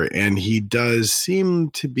Oliver, and he does seem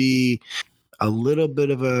to be a little bit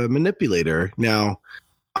of a manipulator. Now,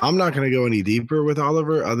 I'm not going to go any deeper with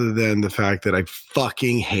Oliver other than the fact that I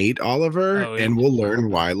fucking hate Oliver, and we'll learn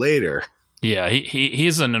why later. Yeah,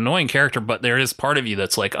 he's an annoying character, but there is part of you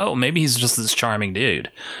that's like, oh, maybe he's just this charming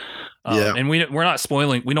dude. And we're not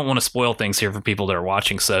spoiling. We don't want to spoil things here for people that are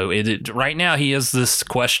watching. So right now he is this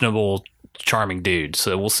questionable, charming dude.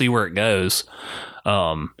 So we'll see where it goes,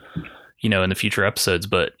 you know, in the future episodes.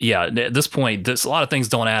 But yeah, at this point, a lot of things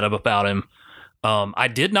don't add up about him. I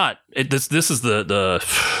did not. This is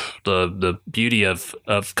the beauty of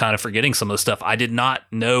kind of forgetting some of the stuff. I did not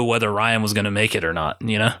know whether Ryan was going to make it or not.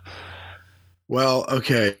 You know. Well,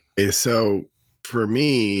 okay. So for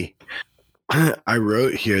me, I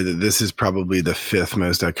wrote here that this is probably the 5th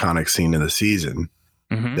most iconic scene of the season.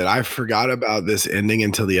 Mm-hmm. That I forgot about this ending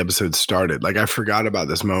until the episode started. Like, I forgot about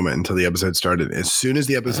this moment until the episode started. As soon as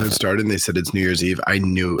the episode started and they said it's New Year's Eve, I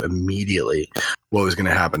knew immediately what was going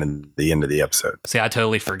to happen in the end of the episode. See, I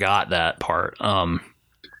totally forgot that part.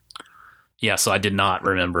 Yeah, so I did not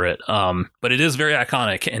remember it. But it is very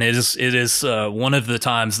iconic, and it is one of the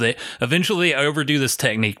times they eventually overdo this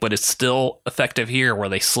technique, but it's still effective here, where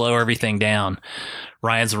they slow everything down.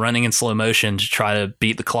 Ryan's running in slow motion to try to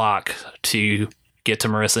beat the clock to get to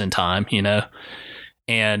Marissa in time, you know.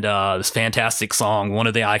 And this fantastic song, one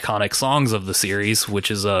of the iconic songs of the series,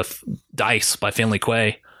 which is Dice by Finley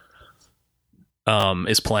Quaye,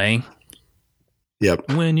 is playing.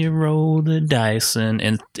 Yep. When you roll the dice,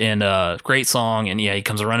 and great song. And yeah, he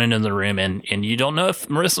comes running into the room, and you don't know if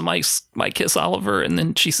Marissa might kiss Oliver, and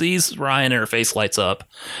then she sees Ryan and her face lights up.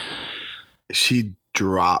 She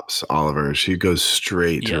drops Oliver. She goes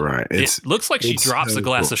straight to Ryan. It looks like she drops a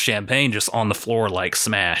glass of champagne just on the floor, like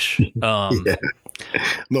smash. Yeah.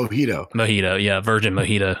 Mojito, yeah, virgin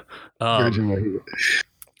mojito. Virgin mojito.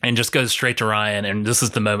 And just goes straight to Ryan, and this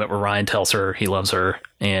is the moment where Ryan tells her he loves her,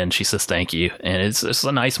 and she says thank you, and it's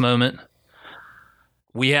a nice moment.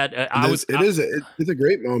 We had it's a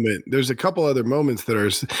great moment. There's a couple other moments that are.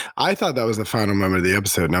 I thought that was the final moment of the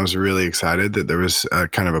episode, and I was really excited that there was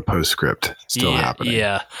kind of a postscript still happening.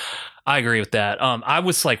 Yeah, I agree with that. I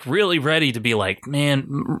was like really ready to be like,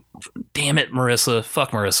 man, damn it, Marissa,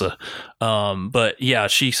 fuck Marissa. But yeah,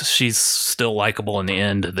 she's still likable in the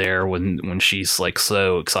end there when she's like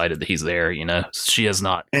so excited that he's there. You know, she has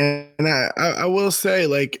not. And I will say,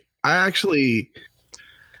 like,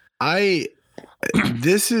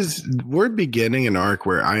 we're beginning an arc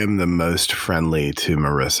where I am the most friendly to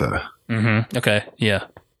Marissa. Mm-hmm. Okay. Yeah.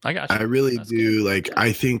 I got you. I really do. Like,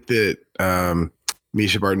 I think that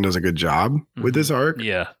Misha Barton does a good job with this arc.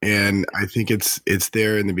 Yeah. And I think it's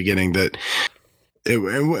there in the beginning that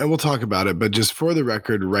and we'll talk about it, but just for the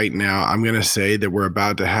record right now, I'm going to say that we're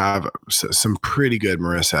about to have some pretty good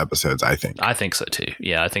Marissa episodes, I think. I think so too.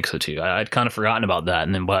 Yeah, I think so too. I'd kind of forgotten about that.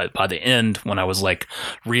 And then by the end, when I was like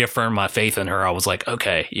reaffirmed my faith in her, I was like,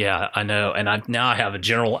 okay, yeah, I know. And I have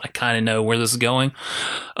I kind of know where this is going.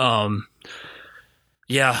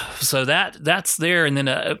 Yeah, so that's there. And then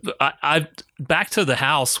I back to the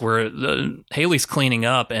house where Haley's cleaning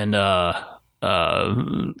up, and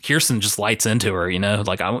Kirsten just lights into her, you know,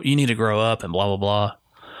 like, you need to grow up and blah, blah,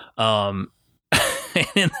 blah. And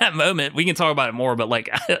in that moment, we can talk about it more, but like,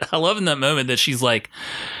 I love in that moment that she's like,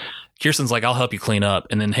 Kirsten's like, I'll help you clean up.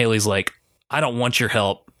 And then Haley's like, I don't want your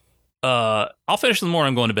help. I'll finish in the morning.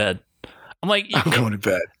 I'm going to bed. I'm like, I'm going to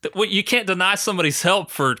bed. You can't deny somebody's help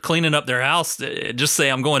for cleaning up their house. Just say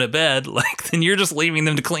I'm going to bed. Like, then you're just leaving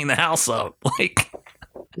them to clean the house up. Like,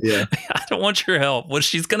 yeah, I don't want your help. Well,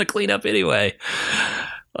 she's going to clean up anyway.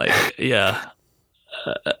 Like, yeah,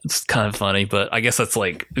 it's kind of funny, but I guess that's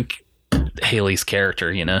like Haley's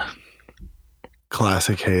character, you know.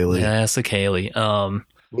 Classic Haley. Classic Haley.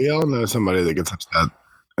 We all know somebody that gets upset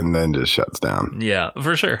and then just shuts down. Yeah,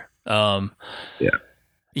 for sure. Yeah.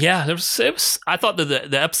 Yeah, I thought that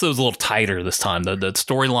the episode was a little tighter this time. The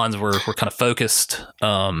storylines were kind of focused.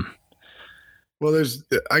 Well,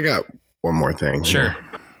 I got one more thing. Sure.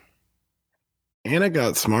 Anna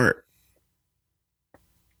got smart.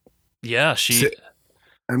 Yeah,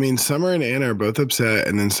 Summer and Anna are both upset,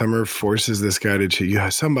 and then Summer forces this guy to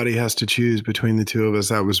choose. Somebody has to choose between the two of us.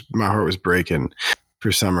 My heart was breaking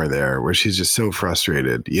for Summer there, where she's just so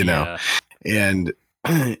frustrated, know, and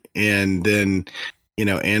then.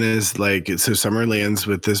 Anna's like, so Summer lands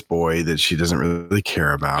with this boy that she doesn't really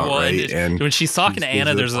care about, right? And when she's talking to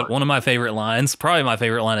Anna, there's one of my favorite lines, probably my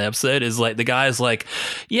favorite line of the episode, is like the guy's like,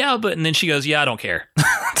 yeah, but, and then she goes, yeah, I don't care.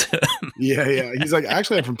 yeah. He's like,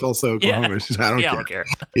 actually, I'm from Tulsa, Oklahoma. Yeah. She's like, I don't care.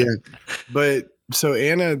 Yeah. But so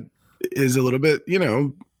Anna is a little bit,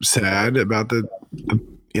 sad about the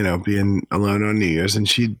being alone on New Year's, and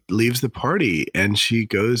she leaves the party and she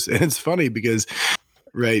goes, and it's funny because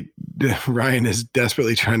right, Ryan is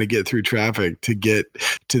desperately trying to get through traffic to get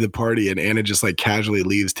to the party, and Anna just like casually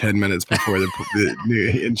leaves 10 minutes before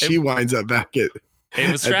and she winds up back at.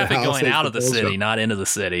 It was traffic going out of the city, not into the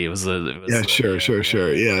city. It was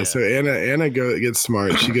sure. Yeah. So Anna gets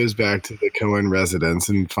smart. She goes back to the Cohen residence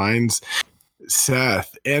and finds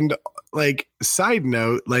Seth. And like, side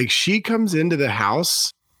note, like she comes into the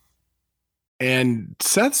house, and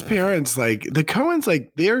Seth's parents, like the Cohens,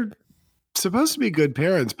 like they're supposed to be good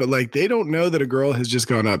parents, but like they don't know that a girl has just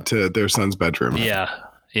gone up to their son's bedroom. Yeah.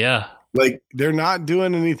 Like they're not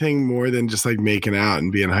doing anything more than just like making out and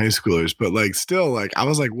being high schoolers, but like still, like I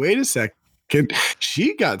was like, wait a second,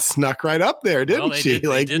 she got snuck right up there, didn't she?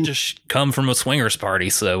 They did just come from a swingers party,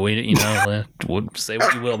 so we we'll say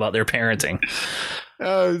what you will about their parenting.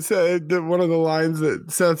 So one of the lines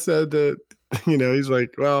that Seth said that he's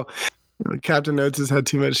like, well, Captain Oates has had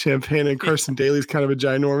too much champagne, and Carson Daly's kind of a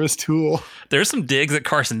ginormous tool. There's some digs at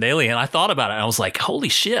Carson Daly, and I thought about it. And I was like, holy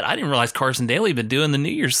shit, I didn't realize Carson Daly had been doing the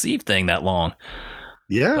New Year's Eve thing that long.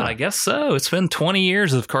 Yeah. But I guess so. It's been 20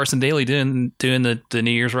 years of Carson Daly doing the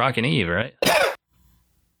New Year's Rockin' Eve, right?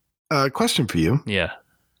 Question for you. Yeah.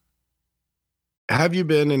 Have you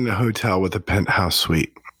been in a hotel with a penthouse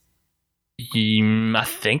suite? I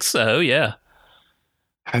think so, yeah.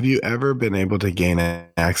 Have you ever been able to gain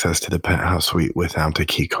access to the penthouse suite without a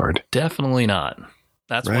key card? Definitely not.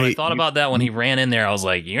 That's right. When I thought about that when he ran in there. I was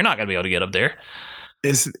like, you're not going to be able to get up there.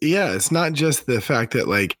 It's not just the fact that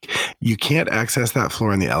like you can't access that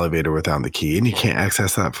floor in the elevator without the key, and you can't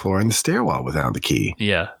access that floor in the stairwell without the key.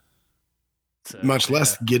 Yeah. So, much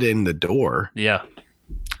less get in the door. Yeah.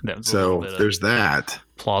 So there's that.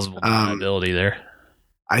 Plausible deniability there.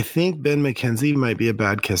 I think Ben McKenzie might be a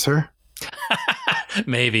bad kisser.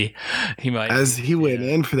 Maybe he might. As he went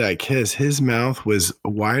in for that kiss, his mouth was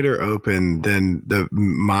wider open than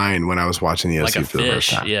mine when I was watching the like OC a for the first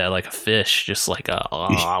fish. time. Yeah, like a fish, just like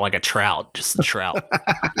a trout, just a trout,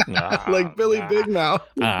 like Billy Big Mouth.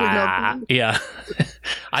 Yeah,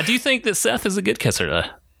 I do think that Seth is a good kisser, though.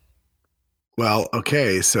 Well,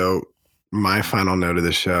 okay, so my final note of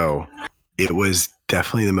the show, it was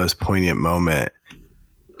definitely the most poignant moment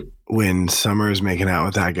when Summer is making out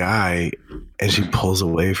with that guy and she pulls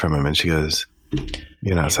away from him and she goes,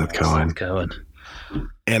 "You're not Seth Cohen."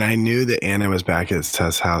 And I knew that Anna was back at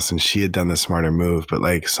Seth's house and she had done the smarter move, but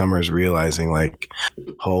like Summer's realizing like,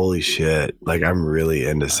 holy shit, like I'm really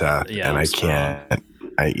into Seth and I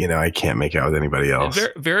can't make out with anybody else.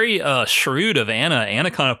 Very, very shrewd of Anna.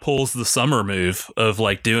 Anna kind of pulls the Summer move of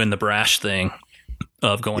like doing the brash thing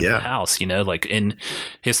of going to the house, like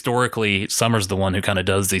historically Summer's the one who kind of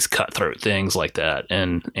does these cutthroat things like that.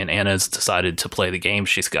 And Anna's decided to play the game.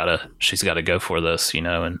 She's got to go for this,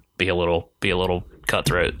 and be a little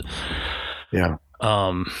cutthroat. Yeah.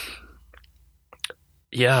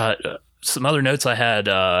 Some other notes I had,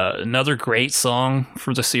 another great song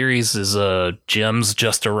for the series is Jim's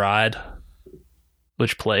Just a Ride,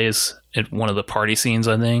 which plays at one of the party scenes,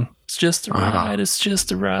 I think. It's just a ride. It's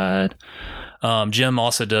just a ride. Jim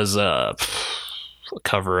also does a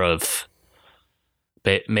cover of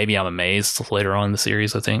Maybe I'm Amazed later on in the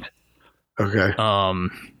series, I think. Okay.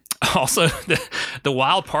 Also, the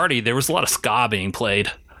Wild Party, there was a lot of ska being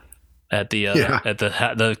played at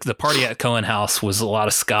the party at Cohen House was a lot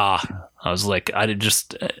of ska. I was like, I did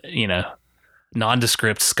just,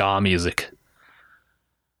 nondescript ska music.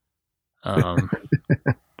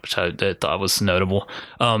 Which I thought was notable.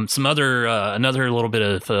 Some other, another little bit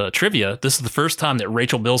of trivia. This is the first time that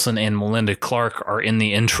Rachel Bilson and Melinda Clarke are in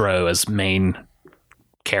the intro as main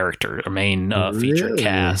character or main featured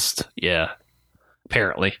cast. Yeah,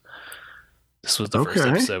 apparently. This was the first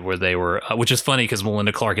episode where they were, which is funny because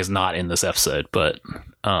Melinda Clarke is not in this episode, but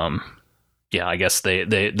yeah, I guess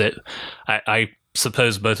I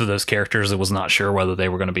suppose both of those characters, it was not sure whether they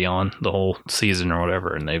were going to be on the whole season or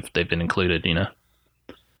whatever, and they've been included. It's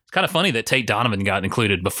kind of funny that Tate Donovan got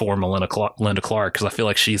included before Linda Clark, because I feel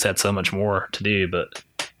like she's had so much more to do, but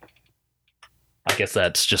I guess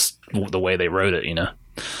that's just the way they wrote it, Yeah.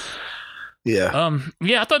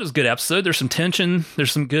 Yeah, I thought it was a good episode. There's some tension.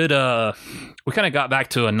 There's some good. We kind of got back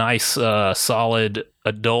to a nice, solid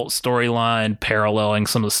adult storyline, paralleling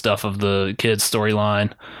some of the stuff of the kids'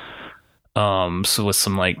 storyline. So with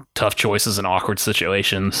some like tough choices and awkward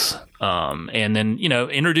situations. And then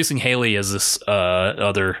introducing Haley as this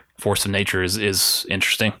other force of nature is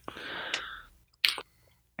interesting.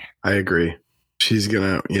 I agree. She's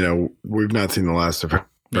gonna. We've not seen the last of her.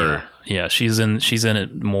 Yeah, she's in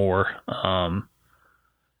it more.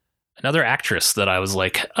 Another actress that I was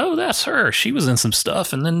like, oh, that's her. She was in some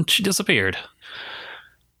stuff, and then she disappeared.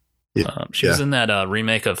 She was in that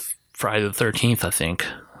remake of Friday the 13th, I think,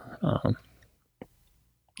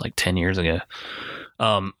 like 10 years ago.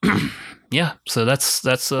 Yeah, so that's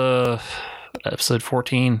episode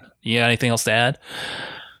 14. You got anything else to add?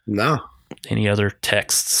 No. Any other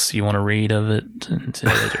texts you want to read of it?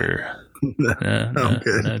 Or No, I'm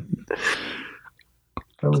good.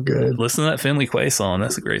 I'm good. Listen to that Finley Quay song.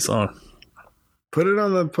 That's a great song. Put it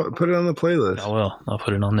on the playlist. I will. I'll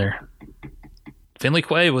put it on there. Finley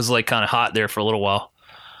Quay was like kind of hot there for a little while.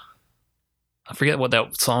 I forget what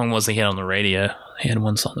that song was he had on the radio. He had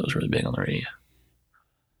one song that was really big on the radio.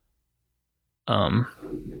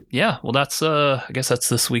 Yeah, well that's I guess that's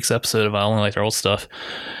this week's episode of I Only Like Their Old Stuff.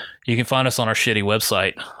 You can find us on our shitty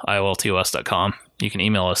website, IOLTOS.com. You can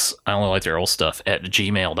email us, I only like their old stuff, at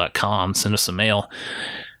gmail.com. Send us a mail.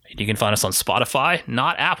 You can find us on Spotify,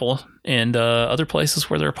 not Apple, and other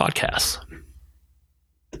places where there are podcasts.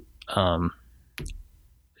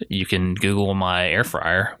 You can Google my air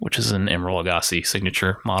fryer, which is an Emeril Lagasse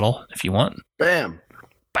signature model, if you want. Bam.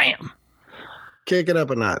 Bam. Kick it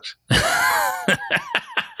up a notch.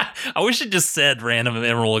 I wish it just said random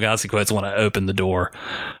Emeril Lagasse quotes when I opened the door.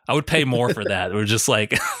 I would pay more for that. It was just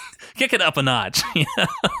like, kick it up a notch.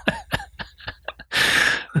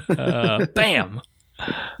 Bam.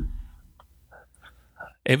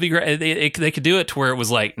 It'd be great. They could do it to where it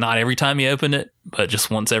was like not every time you open it, but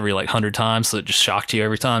just once every like 100 times, so it just shocked you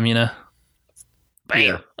every time. Bam.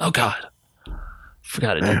 Yeah. Oh God,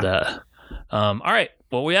 forgot it did that. All right.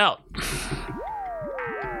 Well, we out.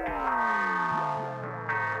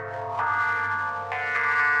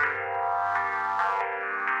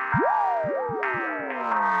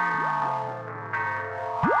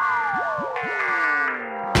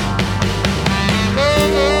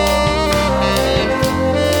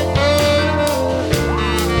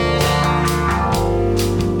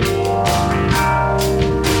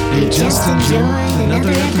 Just enjoyed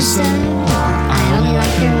another episode. I only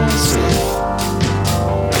like your old stuff.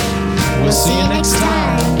 We'll see you next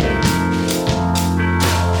time.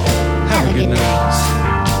 Have a good night.